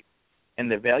value,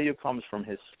 and the value comes from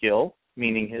his skill,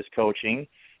 meaning his coaching,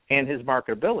 and his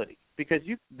marketability. Because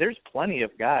there's plenty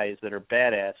of guys that are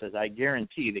badasses, I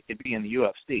guarantee, that could be in the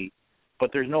UFC, but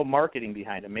there's no marketing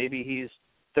behind him. Maybe he's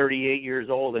 38 years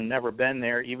old and never been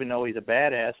there, even though he's a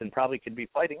badass and probably could be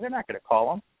fighting. They're not going to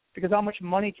call him, because how much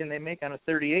money can they make on a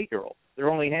 38-year-old? They're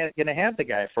only going to have the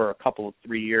guy for a couple of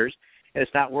 3 years, and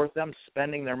it's not worth them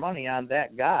spending their money on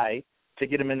that guy to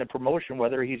get him into promotion,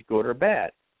 whether he's good or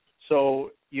bad.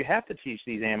 So you have to teach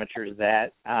these amateurs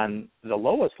that on the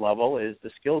lowest level is the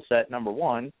skill set, number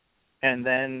one, and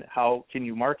then how can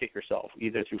you market yourself,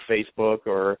 either through Facebook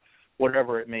or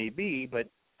whatever it may be. But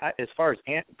as far as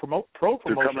pro promotion is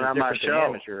different than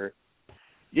amateur.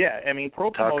 Yeah, I mean,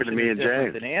 pro promotion is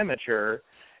different than amateur.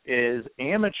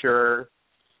 Amateur,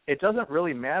 it doesn't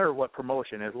really matter what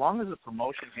promotion. As long as the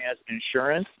promotion has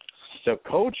insurance, the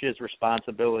coach's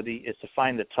responsibility is to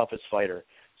find the toughest fighter.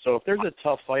 So if there's a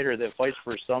tough fighter that fights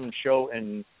for some show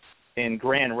in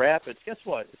Grand Rapids, guess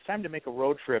what? It's time to make a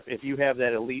road trip if you have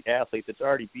that elite athlete that's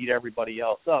already beat everybody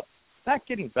else up. It's not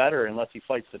getting better unless he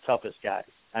fights the toughest guys.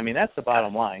 I mean, that's the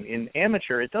bottom line. In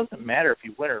amateur, it doesn't matter if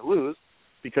you win or lose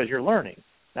because you're learning.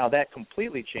 Now, that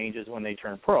completely changes when they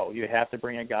turn pro. You have to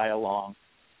bring a guy along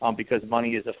because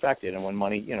money is affected. And when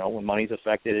money's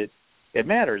affected, it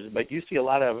matters. But you see a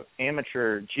lot of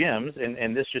amateur gyms,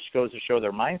 and this just goes to show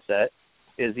their mindset,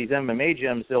 is these MMA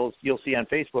gyms, you'll see on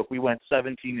Facebook, we went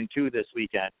 17-2 this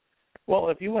weekend. Well,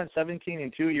 if you went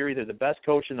 17-2, you're either the best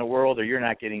coach in the world or you're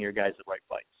not getting your guys the right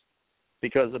fights.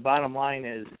 Because the bottom line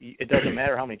is it doesn't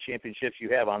matter how many championships you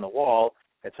have on the wall.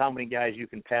 It's how many guys you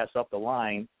can pass up the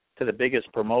line to the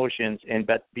biggest promotions and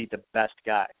beat the best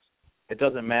guys. It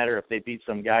doesn't matter if they beat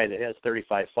some guy that has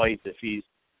 35 fights if he's,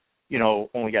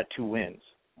 only got 2 wins.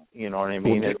 You know what I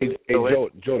mean? Well,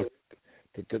 Joe,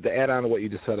 to add on to what you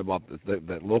just said about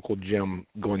that local gym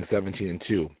going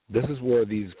 17-2, this is where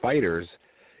these fighters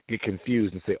get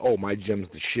confused and say, "Oh, my gym's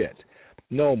the shit."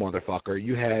 No, motherfucker,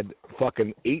 you had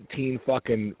fucking 18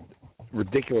 fucking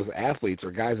ridiculous athletes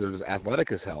or guys that are as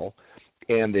athletic as hell,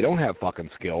 and they don't have fucking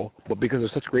skill, but because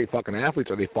they're such great fucking athletes,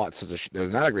 or they fought they're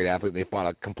not a great athlete, they fought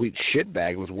a complete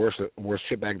shitbag, was worse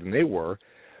shitbag than they were.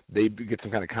 They get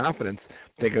some kind of confidence,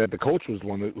 thinking that the coach was the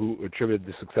one who attributed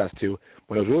the success to,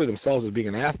 when it was really themselves as being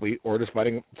an athlete or just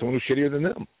fighting someone who's shittier than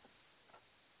them.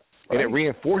 Right. And it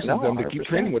reinforces them to keep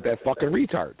training with that fucking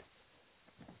retard.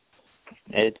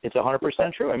 It's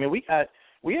 100% true. I mean, we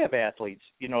have athletes,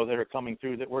 that are coming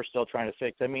through that we're still trying to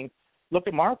fix. I mean, look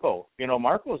at Marco.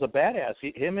 Marco's a badass.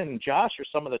 Him and Josh are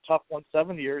some of the top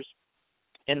 170ers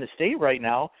in the state right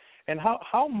now. And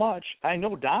how much I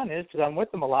know Don is, because I'm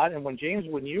with him a lot. And when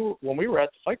we were at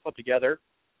the Fight Club together,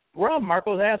 we're on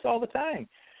Marco's ass all the time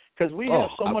because we have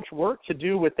so much work to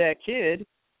do with that kid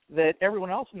that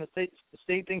everyone else in the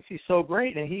state thinks he's so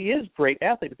great, and he is a great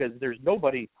athlete because there's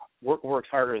nobody works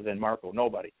harder than Marco.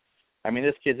 Nobody. I mean,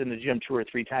 this kid's in the gym 2 or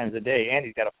 3 times a day, and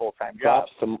he's got a full-time job.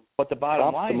 But the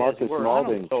bottom line is we're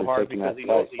on him so hard because he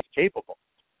knows he's capable.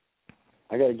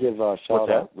 I got to give a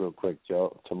shout-out real quick,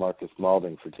 Joe, to Marcus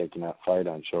Malding for taking that fight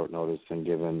on short notice and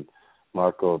giving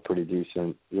Marco a pretty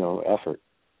decent, effort.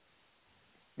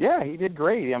 Yeah, he did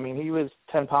great. I mean, he was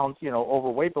 10 pounds,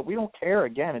 overweight, but we don't care.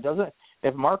 Again, it doesn't.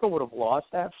 If Marco would have lost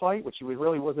that fight, which he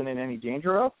really wasn't in any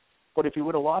danger of, but if he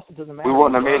would have lost, it doesn't matter. We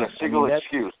wouldn't have made a single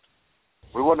excuse.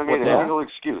 We wouldn't have made a single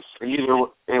excuse,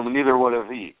 and neither would have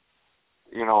he.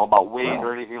 About weight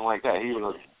or anything like that. He would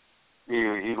have.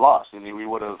 He lost, and we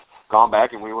would have gone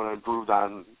back and we would have improved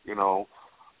on,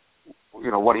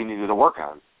 what he needed to work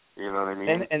on. You know what I mean?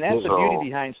 And that's the beauty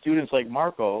behind students like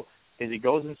Marco is he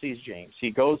goes and sees James.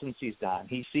 He goes and sees Don.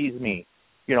 He sees me.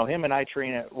 Him and I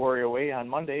train at Warrior Way on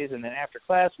Mondays, and then after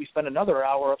class we spend another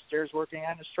hour upstairs working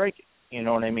on his striking. You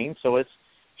know what I mean? So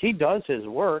he does his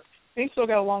work. He's still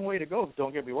got a long way to go,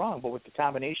 don't get me wrong, but with the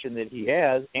combination that he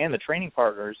has and the training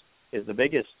partners is the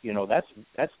biggest,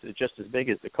 that's just as big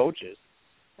as the coaches.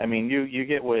 I mean, you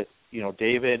get with,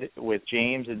 David, with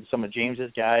James and some of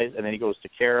James's guys, and then he goes to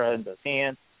Kara and does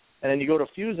hands, and then you go to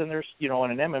Fuse, and there's, in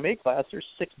an MMA class, there's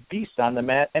 6 beasts on the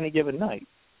mat any given night.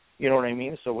 You know what I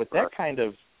mean? So with that kind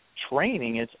of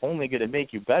training, it's only going to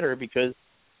make you better because,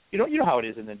 you know how it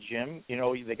is in the gym. You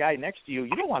know, the guy next to you,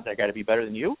 you don't want that guy to be better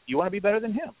than you. You want to be better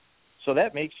than him. So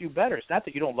that makes you better. It's not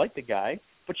that you don't like the guy,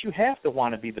 but you have to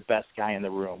want to be the best guy in the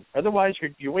room. Otherwise,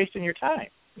 you're wasting your time.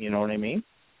 You know what I mean?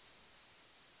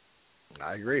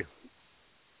 I agree.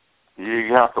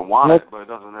 You have to want it, but it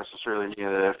doesn't necessarily mean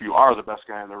that if you are the best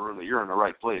guy in the room that you're in the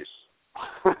right place.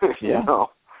 Yeah. You know?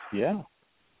 Yeah.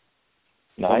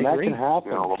 No, and I that agree. can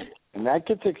happen. You know, and that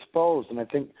gets exposed. And I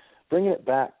think bringing it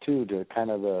back, too, to kind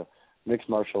of the mixed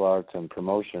martial arts and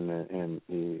promotion and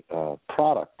the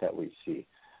product that we see.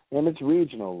 And it's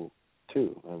regional,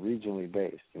 too, regionally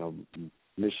based. You know,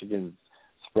 Michigan's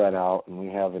spread out, and we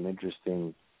have an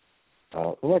interesting,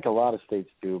 like a lot of states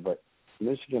do, but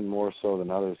Michigan more so than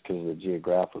others because of the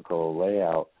geographical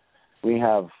layout. We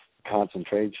have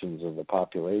concentrations of the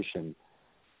population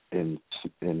in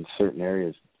certain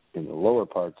areas in the lower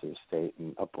parts of the state,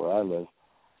 and up where I live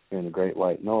in the Great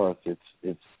White North,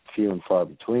 it's few and far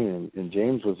between. And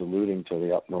James was alluding to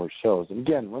the up north shows. And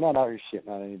again, we're not out here shitting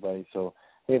on anybody. So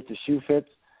hey, if the shoe fits,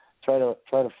 try to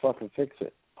fucking fix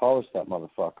it. Polish that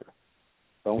motherfucker.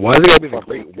 Why does it gotta be the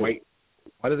Great White?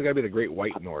 Why does it gotta be the Great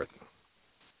White North?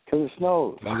 Because it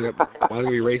snows. Why does it gotta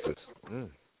be racist? Mm.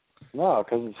 No,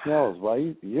 because it snows.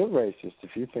 Why you're racist if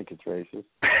you think it's racist.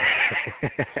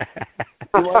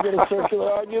 You want to get a circular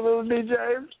argument with me,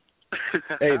 James?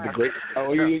 Hey, the great.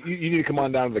 Oh, you need to come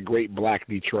on down to the Great Black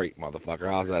Detroit, motherfucker.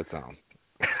 How's that sound?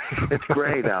 It's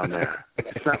gray down there.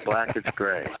 It's not black, it's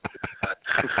gray.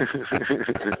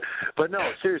 But no,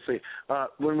 seriously,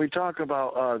 when we talk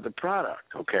about the product,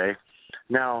 okay,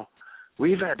 now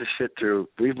we've had to sit through,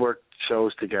 we've worked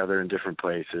shows together in different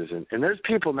places, and there's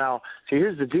people now, see,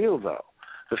 here's the deal, though.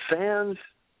 The fans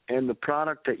and the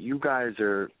product that you guys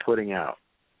are putting out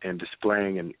and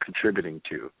displaying and contributing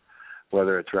to,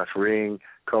 whether it's refereeing,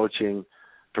 coaching,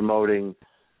 promoting,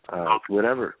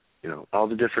 whatever, you know, all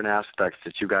the different aspects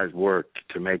that you guys work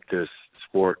to make this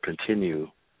sport continue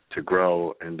to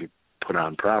grow and be put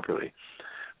on properly.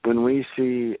 When we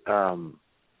see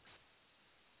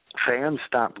fans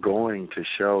stop going to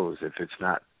shows if it's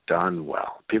not done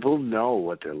well, people know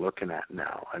what they're looking at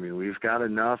now. I mean, we've got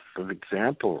enough of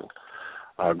example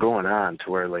going on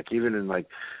to where, like, even in, like,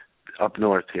 up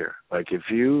north here, like, if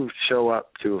you show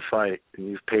up to a fight and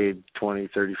you've paid $20,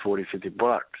 $30, $40,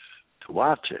 $50 to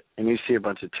watch it, and you see a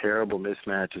bunch of terrible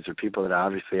mismatches or people that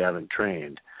obviously haven't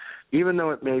trained, even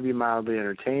though it may be mildly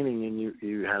entertaining and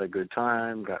you had a good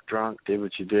time, got drunk, did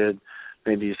what you did,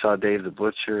 maybe you saw Dave the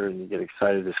Butcher and you get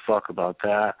excited as fuck about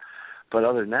that, but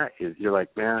other than that, you're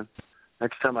like, man,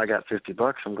 next time I got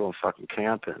 $50, I'm going fucking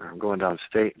camping, or I'm going downstate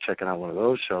and checking out one of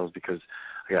those shows because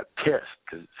I got pissed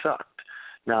because it sucked.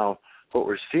 Now, what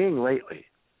we're seeing lately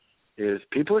is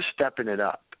people are stepping it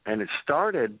up, and it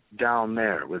started down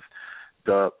there with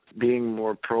the being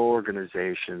more pro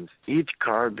organizations, each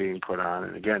card being put on,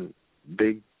 and again,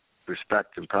 big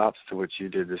respect and props to what you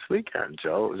did this weekend,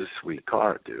 Joe. It was a sweet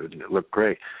card, dude, and it looked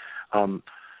great.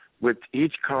 With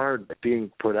each card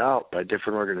being put out by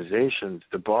different organizations,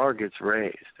 the bar gets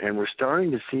raised, and we're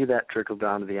starting to see that trickle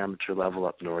down to the amateur level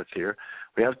up north here.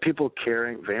 We have people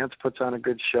caring. Vance puts on a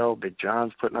good show. Big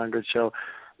John's putting on a good show.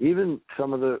 Even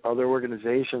some of the other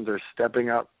organizations are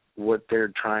stepping up what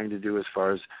they're trying to do as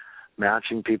far as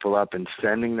matching people up and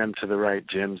sending them to the right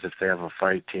gyms if they have a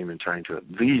fight team and trying to at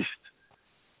least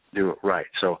do it right.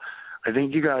 So I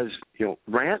think you guys,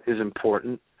 rant is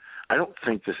important. I don't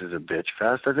think this is a bitch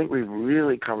fest. I think we've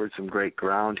really covered some great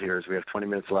ground here as we have 20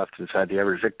 minutes left inside the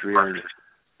Every Victory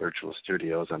virtual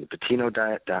studios on the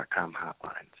PatinoDiet.com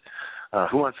hotlines.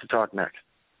 Who wants to talk next?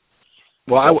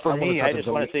 Well, for me, I just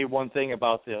want to say one thing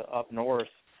about the up north.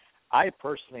 I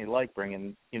personally like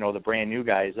bringing, the brand new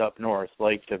guys up north,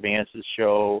 like to Vance's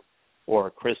show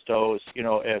or Christos.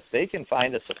 If they can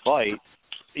find us a fight,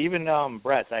 even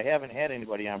Brett's. I haven't had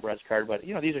anybody on Brett's card, but,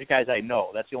 these are guys I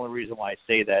know. That's the only reason why I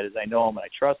say that is I know them and I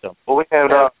trust them. Well, we had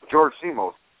George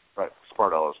Semos, right,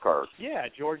 Spartalla's card. Yeah,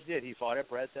 George did. He fought at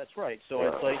Brett's. That's right. So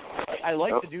it's like I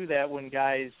like to do that when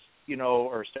guys,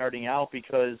 are starting out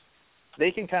because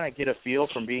they can kind of get a feel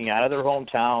from being out of their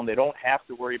hometown. They don't have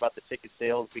to worry about the ticket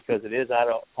sales because it is out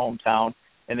of hometown,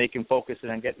 and they can focus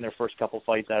on getting their first couple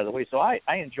fights out of the way. So I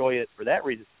enjoy it for that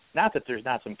reason. Not that there's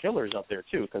not some killers up there,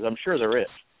 too, because I'm sure there is.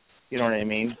 You know what I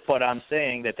mean? But I'm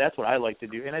saying that's what I like to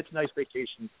do, and it's a nice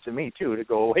vacation to me, too, to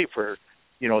go away for,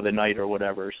 the night or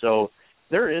whatever. So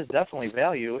there is definitely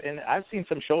value, and I've seen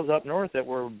some shows up north that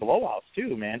were blowouts,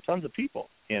 too, man, tons of people,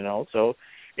 So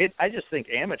I just think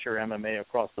amateur MMA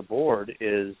across the board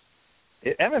is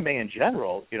MMA in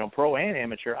general, pro and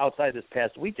amateur, outside this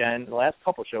past weekend, the last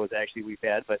couple shows actually we've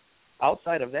had, but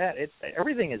outside of that,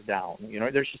 everything is down.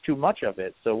 There's just too much of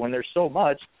it. So when there's so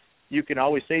much, you can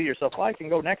always say to yourself, well, I can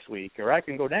go next week, or I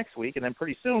can go next week, and then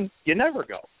pretty soon you never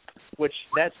go, which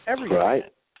that's everything. Right.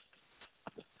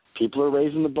 People are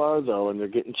raising the bar, though, and they're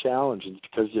getting challenged. It's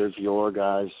because there's your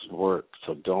guys' work,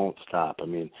 so don't stop. I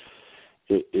mean,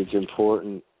 it's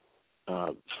important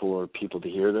for people to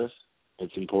hear this.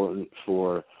 It's important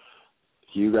for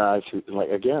you guys who, like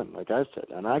I said,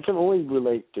 and I can only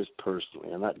relate this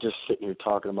personally. I'm not just sitting here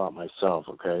talking about myself,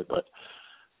 okay? But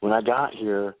when I got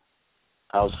here,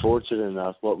 I was fortunate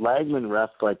enough. Well, Lagman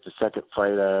reffed like the second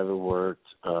fight I ever worked.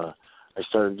 I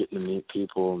started getting to meet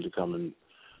people and becoming,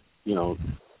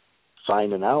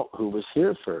 finding out who was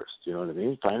here first. You know what I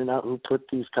mean? Finding out who put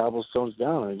these cobblestones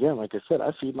down. And again, like I said, I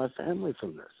feed my family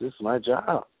from this. This is my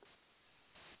job.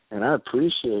 And I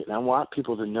appreciate and I want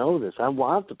people to know this. I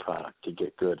want the product to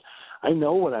get good. I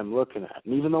know what I'm looking at.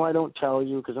 And even though I don't tell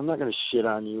you, because I'm not going to shit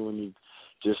on you when you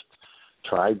just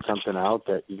tried something out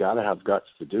that you got to have guts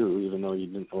to do, even though you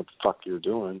didn't know what the fuck you're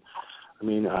doing. I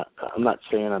mean, I'm not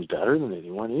saying I'm better than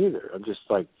anyone either. I'm just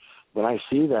like, when I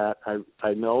see that,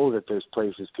 I know that there's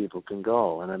places people can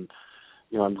go. And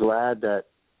I'm glad that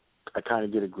I kind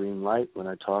of get a green light when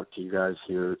I talk to you guys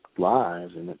here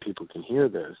live and that people can hear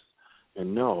this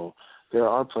and know there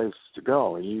are places to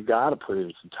go. And you got to put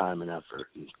in some time and effort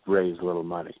and raise a little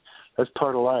money. That's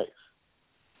part of life.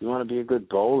 You want to be a good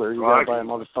bowler, you got to buy a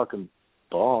motherfucking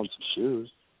ball and some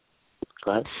shoes.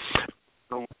 Go ahead.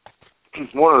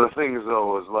 One of the things,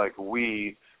 though, is like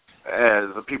we,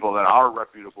 as the people that are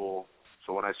reputable,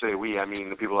 so when I say we, I mean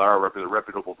the people that are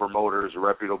reputable promoters,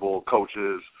 reputable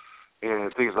coaches,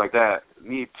 and things like that,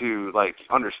 need to, like,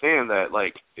 understand that,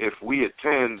 like, if we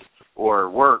attend or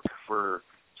work for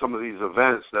some of these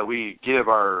events that we give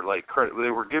our, like, credit,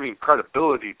 we're giving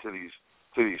credibility to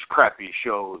these crappy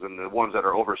shows and the ones that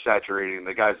are oversaturating,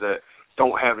 the guys that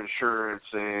don't have insurance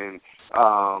and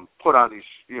put on these,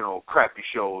 crappy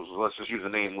shows. Let's just use a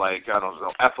name like, I don't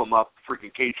know, F 'em up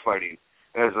freaking cage fighting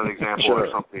as an example or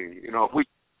something.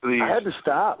 If I had to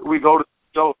stop. We go to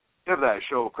the show, give that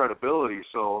show credibility.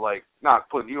 So, like, not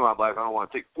putting you on blast, I don't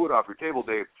want to take food off your table,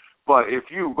 Dave, but if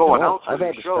you go announce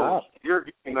these shows, you're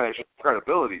giving that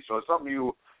credibility. So it's something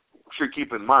you should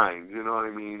keep in mind, you know what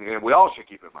I mean? And we all should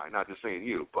keep in mind, not just saying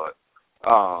you, but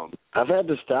I've had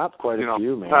to stop quite a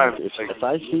few, man. If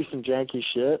I see some janky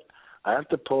shit, I have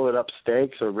to pull it up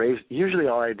stakes or raise. Usually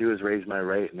all I do is raise my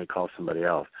rate and they call somebody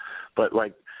else. But,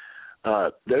 like,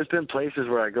 there's been places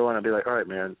where I go and I'll be like, all right,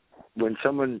 man, when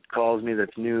someone calls me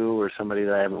that's new or somebody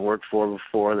that I haven't worked for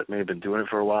before that may have been doing it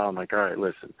for a while, I'm like, all right,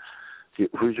 listen,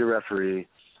 who's your referee?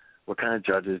 What kind of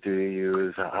judges do you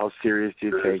use? How serious do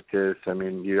you take this? I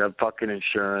mean, do you have fucking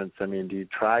insurance? I mean, do you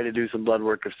try to do some blood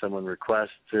work if someone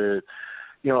requests it?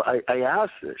 I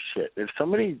ask this shit. If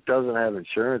somebody doesn't have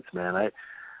insurance, man,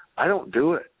 I don't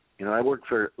do it. I work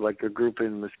for, like, a group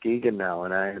in Muskegon now,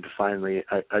 and I had to finally,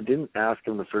 I didn't ask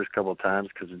him the first couple of times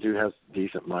because the dude has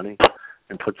decent money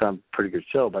and puts on a pretty good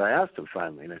show, but I asked him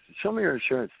finally, and I said, show me your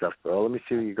insurance stuff, bro. Let me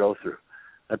see what you go through.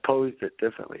 I posed it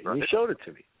differently, and he showed it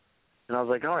to me. And I was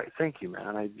like, all right, thank you,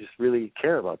 man. I just really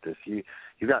care about this. You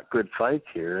got good fights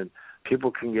here, and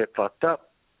people can get fucked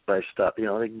up by stuff. They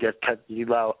can get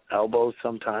elbows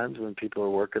sometimes when people are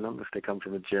working them if they come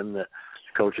from a gym that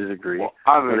coaches agree. Well,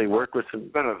 they work with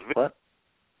some.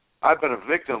 I've been a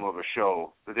victim of a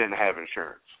show that didn't have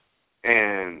insurance,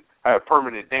 and I have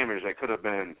permanent damage that could have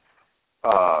been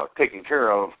taken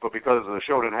care of, but because the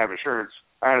show didn't have insurance,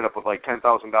 I ended up with like $10,000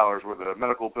 worth of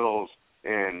medical bills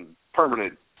and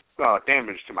permanent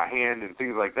damage to my hand and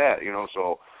things like that.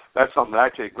 So that's something that I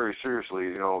take very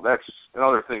seriously. That's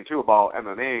another thing too about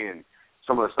MMA and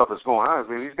some of the stuff that's going on. I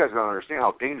mean, these guys don't understand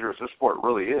how dangerous this sport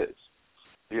really is.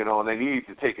 And they need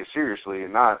to take it seriously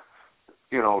and not,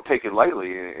 take it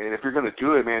lightly. And if you're going to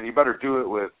do it, man, you better do it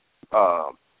with,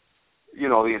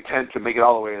 the intent to make it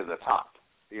all the way to the top.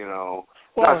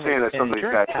 Not saying that some of these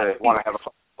guys that want to have a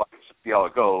fight, see how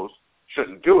it goes,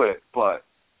 shouldn't do it, but,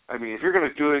 I mean, if you're going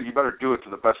to do it, you better do it to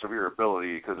the best of your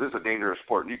ability because this is a dangerous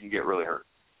sport and you can get really hurt.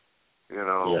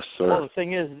 Yes, sir. Well, the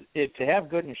thing is, to have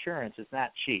good insurance is not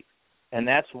cheap. And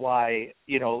that's why,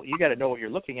 you got to know what you're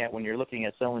looking at when you're looking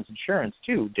at someone's insurance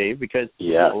too, Dave, because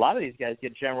a lot of these guys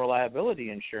get general liability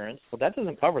insurance, but that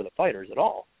doesn't cover the fighters at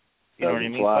all. You know what I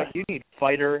mean? Like, you need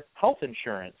fighter health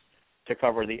insurance to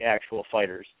cover the actual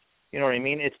fighters. You know what I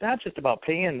mean? It's not just about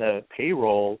paying the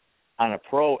payroll on a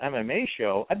pro MMA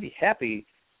show. I'd be happy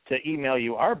to email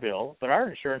you our bill, but our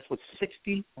insurance was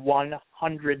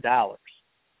 $6,100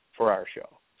 for our show.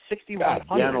 $6,100.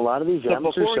 Yeah, and a lot of these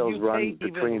amateur before shows you run pay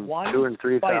between even one $2,000 and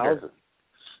 $3,000. fighter-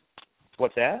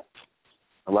 What's that?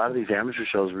 A lot of these amateur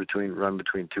shows run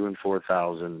between $2,000 and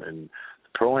 $4,000, and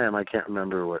Pro-Am, I can't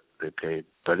remember what they paid,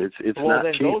 but it's well, not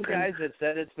then cheap. those guys that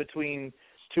said it's between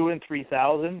 $2,000 and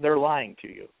 $3,000, they're lying to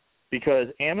you, because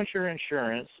amateur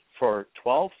insurance for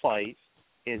 12 fights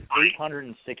is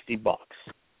 $860.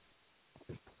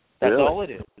 That's Really? all it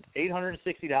is. It's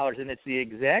 $860, and it's the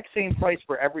exact same price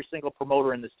for every single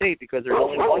promoter in the state, because there's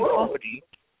only one company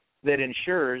that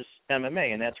insures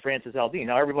MMA, and that's Francis Aldine.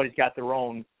 Now everybody's got their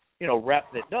own,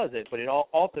 rep that does it, but it all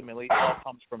ultimately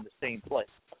comes from the same place.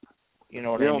 You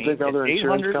know what I mean? You don't think other It's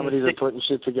insurance companies are putting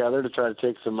shit together to try to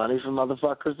take some money from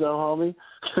motherfuckers, though, homie?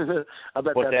 I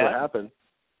bet What's that's that? what happened.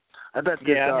 I bet.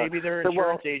 Yeah, maybe their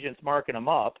insurance agents marking them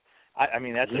up. I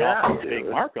mean, that's an awful big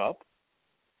markup.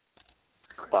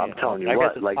 Well, I'm telling you I what,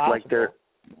 guess it's like they're.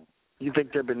 possible. You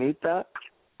think they're beneath that?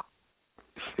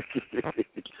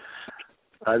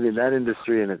 I mean, that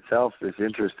industry in itself is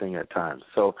interesting at times.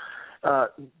 So,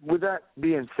 with that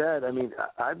being said, I mean,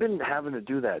 I've been having to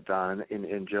do that, Don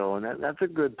and Joe, and that's a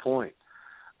good point.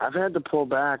 I've had to pull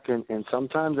back, and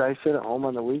sometimes I sit at home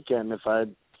on the weekend if I,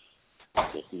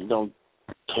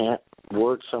 can't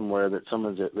work somewhere that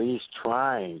someone's at least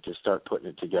trying to start putting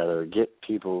it together, get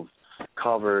people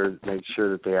covered, make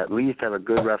sure that they at least have a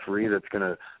good referee that's going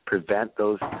to prevent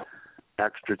those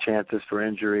extra chances for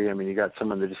injury. I mean, you got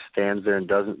someone that just stands there and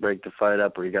doesn't break the fight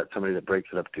up, or you got somebody that breaks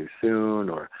it up too soon,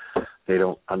 or they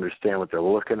don't understand what they're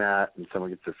looking at, and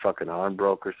someone gets their fucking arm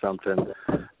broke or something.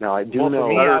 Now, I do know. For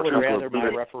me, I would rather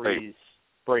people- my referees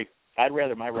break. I'd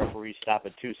rather my referees stop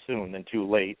it too soon than too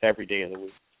late every day of the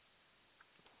week.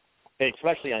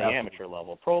 Especially on the amateur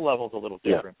level. Pro level's a little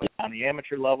different, but on the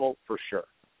amateur level, for sure.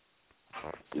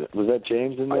 Was that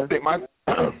James in there? I think my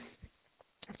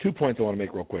 2 points I want to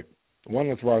make real quick. One,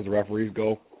 as far as the referees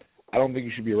go, I don't think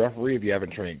you should be a referee if you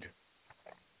haven't trained.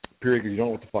 Period, because you don't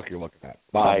know what the fuck you're looking at.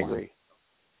 I agree.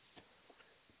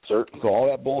 Sir? So all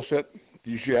that bullshit,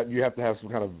 you have to have some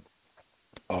kind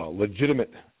of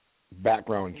legitimate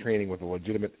background and training with a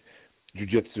legitimate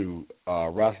jiu-jitsu,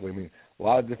 wrestling. I mean, a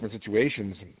lot of different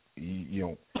situations,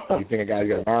 you think a guy's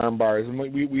got arm bars, and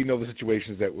we know the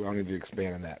situations that we don't need to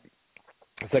expand on that.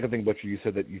 The second thing, Butcher, you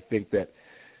said that you think that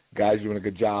guys are doing a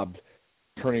good job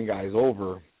turning guys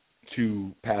over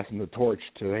to passing the torch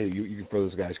to, hey, you can further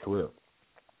this guy's career.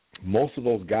 Most of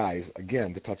those guys,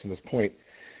 again, to touch on this point,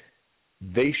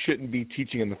 they shouldn't be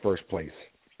teaching in the first place.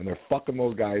 And they're fucking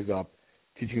those guys up,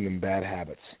 teaching them bad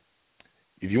habits.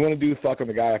 If you want to do fucking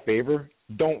the guy a favor,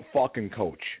 don't fucking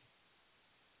coach.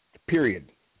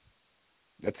 Period.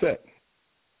 That's it.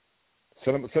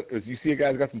 If you see a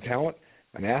guy who's got some talent,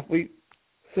 an athlete,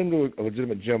 send him to a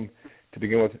legitimate gym to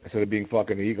begin with instead of being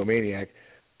fucking an egomaniac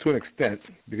to an extent,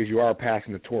 because you are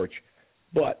passing the torch.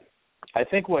 But I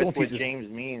think what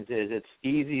James means is it's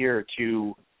easier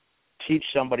to teach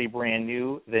somebody brand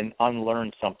new than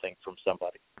unlearn something from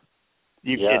somebody.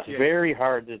 It's very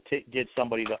hard to get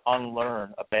somebody to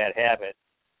unlearn a bad habit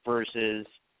versus,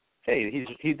 hey,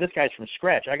 this guy's from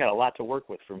scratch. I got a lot to work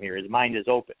with from here. His mind is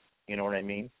open. You know what I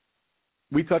mean?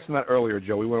 We touched on that earlier,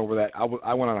 Joe. We went over that.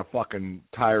 I went on a fucking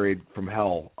tirade from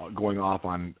hell going off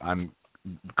on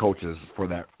coaches for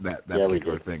that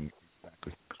particular thing.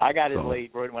 I got in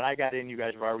late. When I got in, you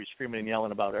guys were already screaming and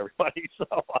yelling about everybody. So.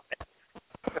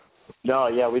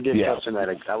 No, we did touch on that.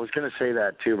 I was going to say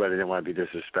that too, but I didn't want to be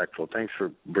disrespectful. Thanks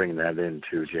for bringing that in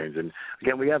too, James. And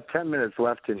again, we have 10 minutes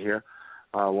left in here.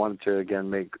 I wanted to again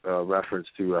make reference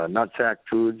to Nutsack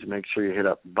Foods. Make sure you hit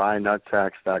up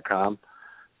buynutsacks.com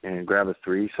and grab a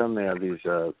threesome. They have these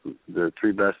the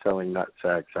 3 best-selling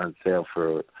nutsacks on sale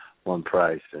for one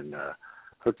price, and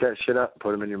hook that shit up, and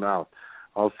put them in your mouth.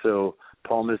 Also,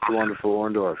 Paul Mr. Wonderful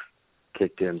Orndorff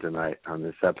kicked in tonight on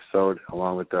this episode,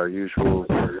 along with our usual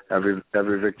every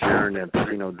victory earned at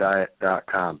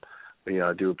PinoDiet.com. We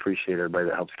do appreciate everybody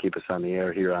that helps keep us on the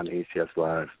air here on ACS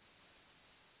Live.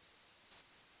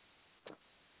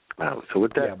 So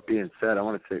with that being said, I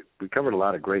want to say we covered a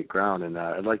lot of great ground, and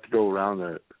I'd like to go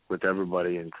around with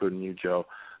everybody, including you, Joe.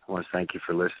 I want to thank you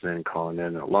for listening and calling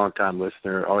in. A long-time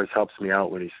listener, always helps me out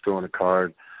when he's throwing a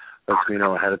card, lets me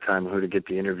know ahead of time who to get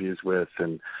the interviews with,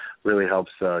 and really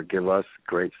helps give us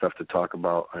great stuff to talk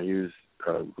about.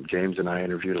 James and I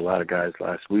interviewed a lot of guys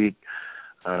last week.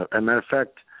 As a matter of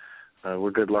fact,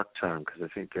 we're good luck charm because I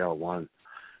think they all won.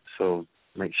 So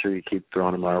make sure you keep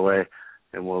throwing them our way,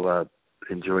 and we'll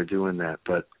enjoy doing that.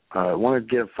 But I want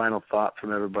to give final thought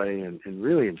from everybody and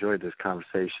really enjoyed this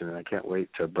conversation, and I can't wait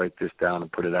to break this down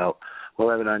and put it out. We'll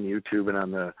have it on YouTube and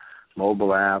on the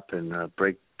mobile app and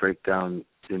break down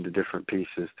into different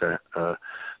pieces to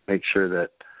make sure that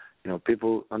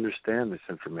People understand this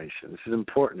information. This is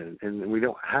important, and we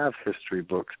don't have history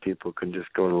books people can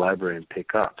just go to the library and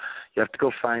pick up. You have to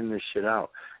go find this shit out.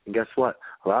 And guess what?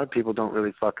 A lot of people don't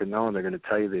really fucking know, and they're going to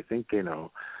tell you they think they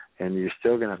know, and you're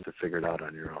still going to have to figure it out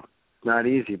on your own. It's not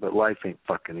easy, but life ain't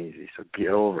fucking easy, so get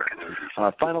over it.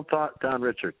 Final thought, Don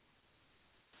Richard.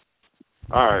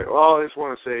 All right. Well, I just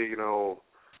want to say,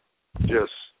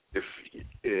 just if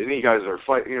any guys are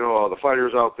the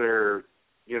fighters out there,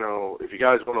 if you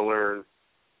guys want to learn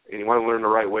and you want to learn the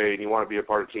right way and you want to be a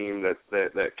part of a team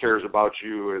that cares about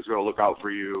you and is going to look out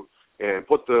for you and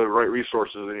put the right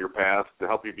resources in your path to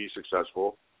help you be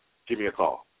successful, give me a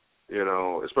call.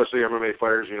 Especially MMA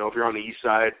fighters, if you're on the east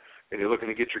side and you're looking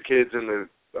to get your kids into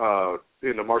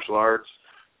martial arts,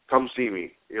 come see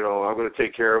me. I'm going to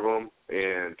take care of them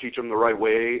and teach them the right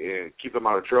way and keep them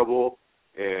out of trouble.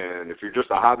 And if you're just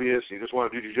a hobbyist and you just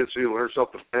want to do jiu-jitsu and learn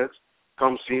self-defense,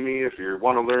 come see me. If you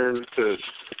want to learn to,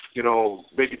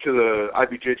 make it to the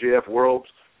IBJJF world,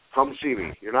 come see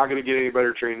me. You're not going to get any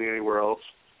better training anywhere else.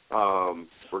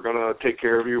 We're going to take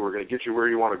care of you. We're going to get you where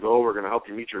you want to go. We're going to help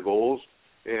you meet your goals.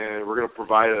 And we're going to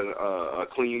provide a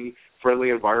clean, friendly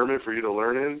environment for you to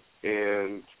learn in.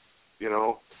 And,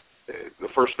 the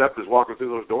first step is walking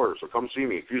through those doors. So come see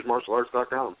me,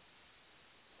 FuseMartialArts.com.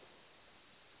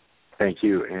 Thank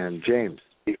you. And James.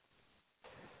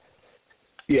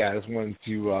 Yeah, I just wanted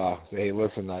to say, hey,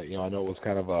 listen, I know it was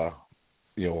kind of a,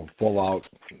 full-out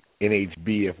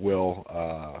NHB, if will,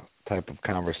 type of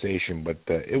conversation, but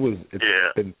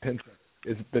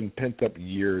it's been pent up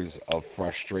years of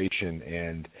frustration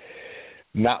and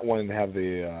not wanting to have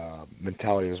the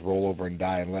mentality to just roll over and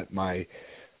die and let my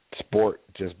sport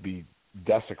just be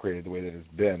desecrated the way that it's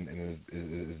been and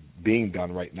is being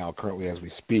done right now, currently as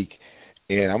we speak.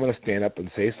 And I'm going to stand up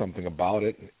and say something about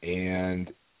it,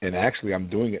 and actually I'm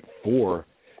doing it for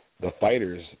the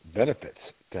fighters' benefits,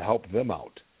 to help them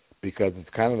out, because it's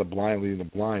kind of the blind leading the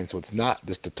blind. So it's not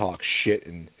just to talk shit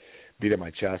and beat up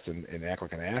my chest and act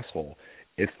like an asshole.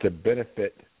 It's to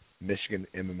benefit Michigan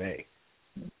MMA.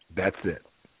 That's it.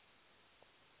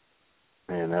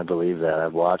 Man, I believe that.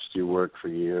 I've watched you work for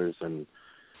years, and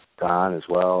Don as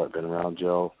well. I've been around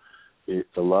Joe. The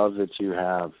love that you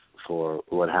have for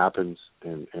what happens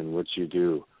and what you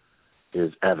do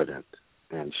is evident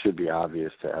and should be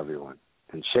obvious to everyone.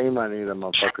 And shame on any of the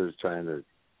motherfuckers trying to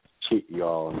cheat you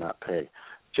all and not pay.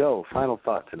 Joe, final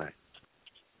thought tonight.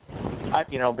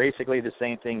 Basically the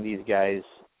same thing these guys,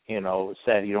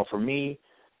 said. For me,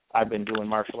 I've been doing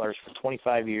martial arts for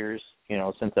 25 years,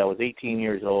 since I was 18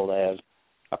 years old. I have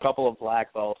a couple of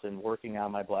black belts and working on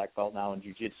my black belt now in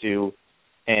jiu-jitsu.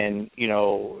 And,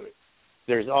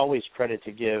 there's always credit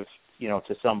to give,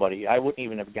 to somebody. I wouldn't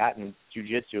even have gotten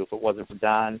jiu-jitsu if it wasn't for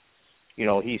Don.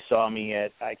 He saw me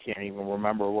at, I can't even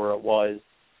remember where it was,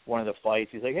 one of the fights.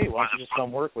 He's like, hey, why don't you just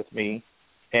come work with me?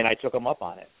 And I took him up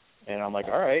on it. And I'm like,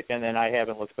 all right. And then I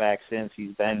haven't looked back since.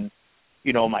 He's been,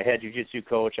 my head jiu-jitsu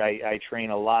coach. I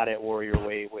train a lot at Warrior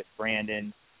Way with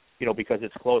Brandon, because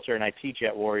it's closer, and I teach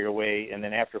at Warrior Way. And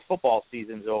then after football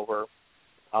season's over,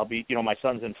 I'll be, my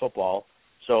son's in football.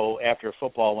 So after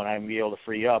football, when I'm be able to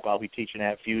free up, I'll be teaching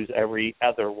at Fuse every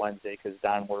other Wednesday because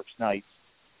Don works nights.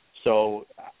 So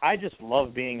I just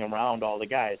love being around all the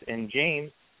guys. And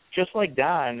James, just like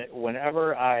Don,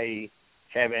 whenever I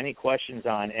have any questions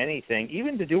on anything,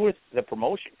 even to do with the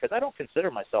promotion, because I don't consider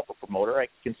myself a promoter. I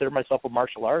consider myself a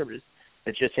martial artist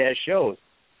that just has shows.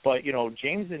 But,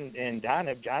 James and Don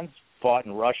John's fought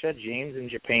in Russia, James in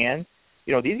Japan.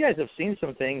 These guys have seen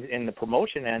some things in the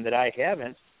promotion end that I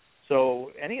haven't.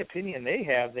 So any opinion they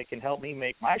have that can help me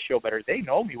make my show better, they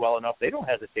know me well enough. They don't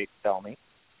hesitate to tell me.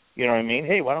 You know what I mean?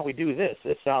 Hey, why don't we do this?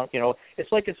 This sounds,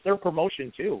 it's like it's their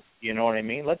promotion too. You know what I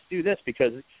mean? Let's do this,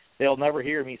 because they'll never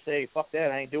hear me say, fuck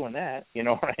that, I ain't doing that. You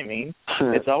know what I mean?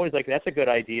 It's always like, that's a good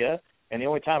idea. And the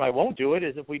only time I won't do it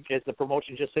is if the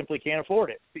promotion just simply can't afford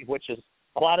it, which is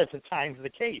a lot of the times the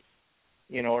case.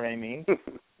 You know what I mean?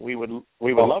 we would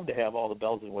love to have all the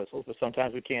bells and whistles, but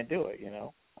sometimes we can't do it,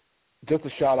 Just a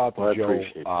shout out to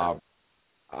Joe.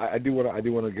 I I do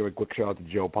want to give a quick shout out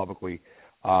to Joe publicly.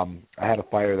 I had a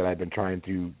fighter that I've been trying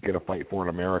to get a fight for in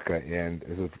America, and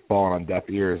this is falling on deaf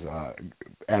ears.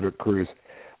 Adric Cruz.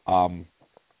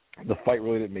 The fight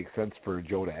really didn't make sense for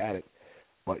Joe to add it,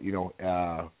 but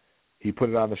he put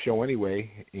it on the show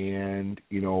anyway, and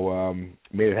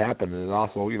made it happen. And it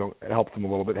also it helped him a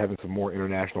little bit having some more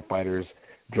international fighters,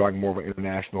 drawing more of an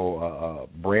international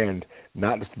brand,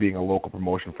 not just being a local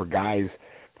promotion for guys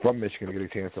from Michigan to get a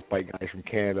chance to fight guys from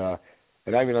Canada,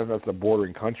 and I mean that's a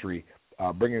bordering country.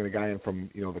 Bringing a guy in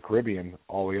from the Caribbean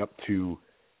all the way up to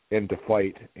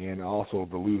fight, and also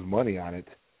to lose money on it,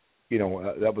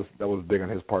 that was big on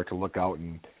his part to look out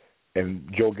and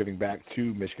Joe giving back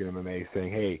to Michigan MMA,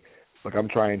 saying, hey, look, I'm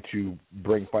trying to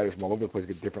bring fighters from all over the place,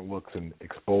 get different looks, and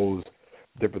expose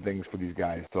different things for these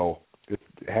guys. So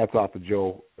hats off to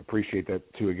Joe. Appreciate that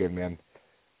too, again, man.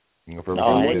 For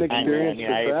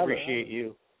I appreciate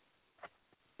you.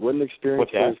 What an experience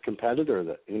for his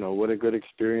competitor. What a good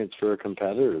experience for a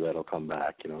competitor that'll come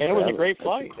back. And it was a great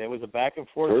fight. It was a back and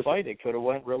forth fight. It could have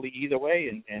went really either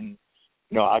way, and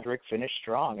Audric finished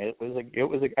strong. It was.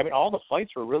 I mean, all the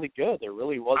fights were really good. There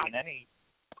really wasn't any.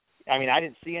 I mean, I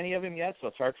didn't see any of them yet, so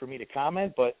it's hard for me to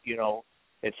comment. But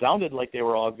it sounded like they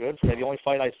were all good. So the only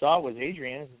fight I saw was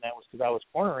Adrian's, and that was because I was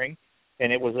cornering.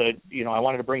 And it was I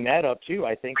wanted to bring that up too.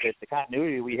 I think that the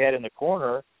continuity we had in the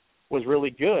corner was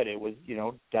really good. It was,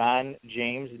 Don,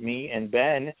 James, me, and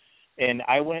Ben. And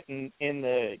I went in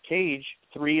the cage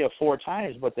 3 or 4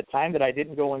 times, but the time that I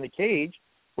didn't go in the cage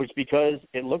was because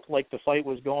it looked like the fight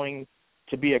was going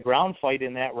to be a ground fight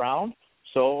in that round.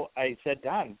 So I said,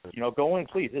 Don, go in,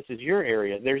 please. This is your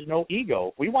area. There's no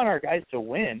ego. We want our guys to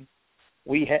win.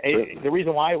 The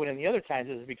reason why I went in the other times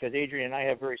is because Adrian and I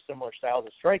have very similar styles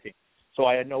of striking. So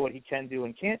I know what he can do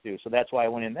and can't do. So that's why I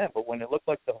went in there. But when it looked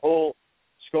like the whole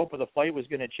scope of the fight was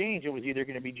going to change, it was either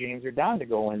going to be James or Don to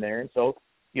go in there. And so,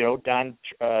 Don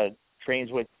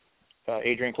trains with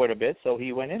Adrian quite a bit, so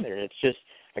he went in there. It's just,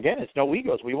 again, it's no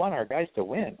egos. We want our guys to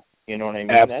win. You know what I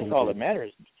mean? Absolutely. That's all that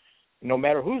matters, no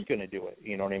matter who's going to do it.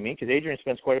 You know what I mean? Because Adrian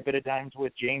spends quite a bit of time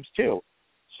with James too.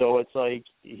 So it's like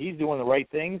he's doing the right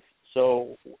things.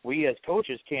 So we as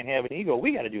coaches can't have an ego.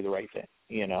 We got to do the right thing,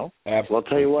 Absolutely. Well, I'll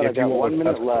tell you what, I got 1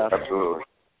 minute left. Absolutely.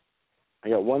 I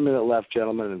got 1 minute left,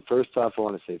 gentlemen. And first off, I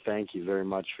want to say thank you very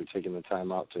much for taking the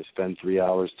time out to spend 3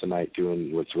 hours tonight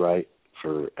doing what's right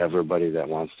for everybody that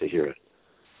wants to hear it.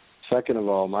 Second of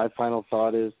all, my final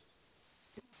thought is,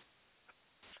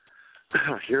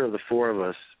 here are the 4 of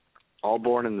us, all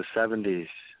born in the 70s.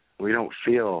 We don't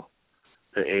feel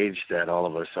the age that all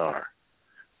of us are.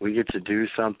 We get to do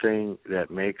something that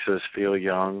makes us feel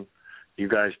young. You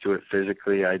guys do it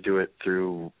physically. I do it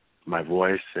through my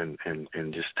voice and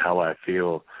just how I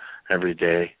feel every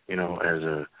day, as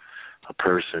a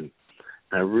person.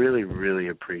 And I really, really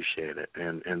appreciate it.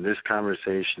 And this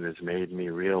conversation has made me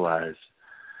realize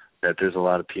that there's a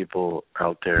lot of people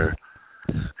out there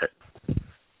that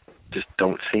just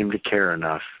don't seem to care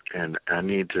enough. And I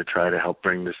need to try to help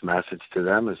bring this message to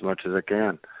them as much as I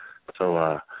can. So,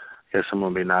 I guess I'm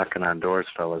going to be knocking on doors,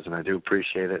 fellas, and I do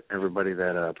appreciate it. Everybody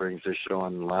that brings this show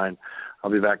on the line. I'll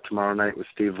be back tomorrow night with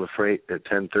Steve LaFrate at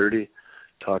 10:30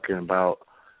 talking about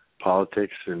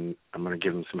politics, and I'm going to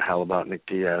give him some hell about Nick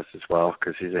Diaz as well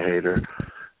because he's a hater.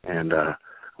 And I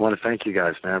want to thank you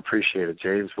guys, man. I appreciate it.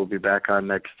 James, we'll be back on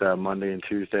next Monday and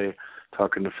Tuesday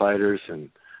talking to fighters, and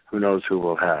who knows who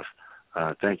we'll have.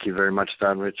 Thank you very much,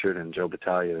 Don Richard and Joe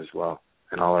Battaglia as well,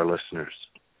 and all our listeners.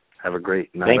 Have a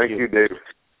great night. Thank you, Dave.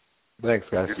 Thanks,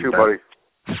 guys. You too, buddy.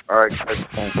 All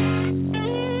right.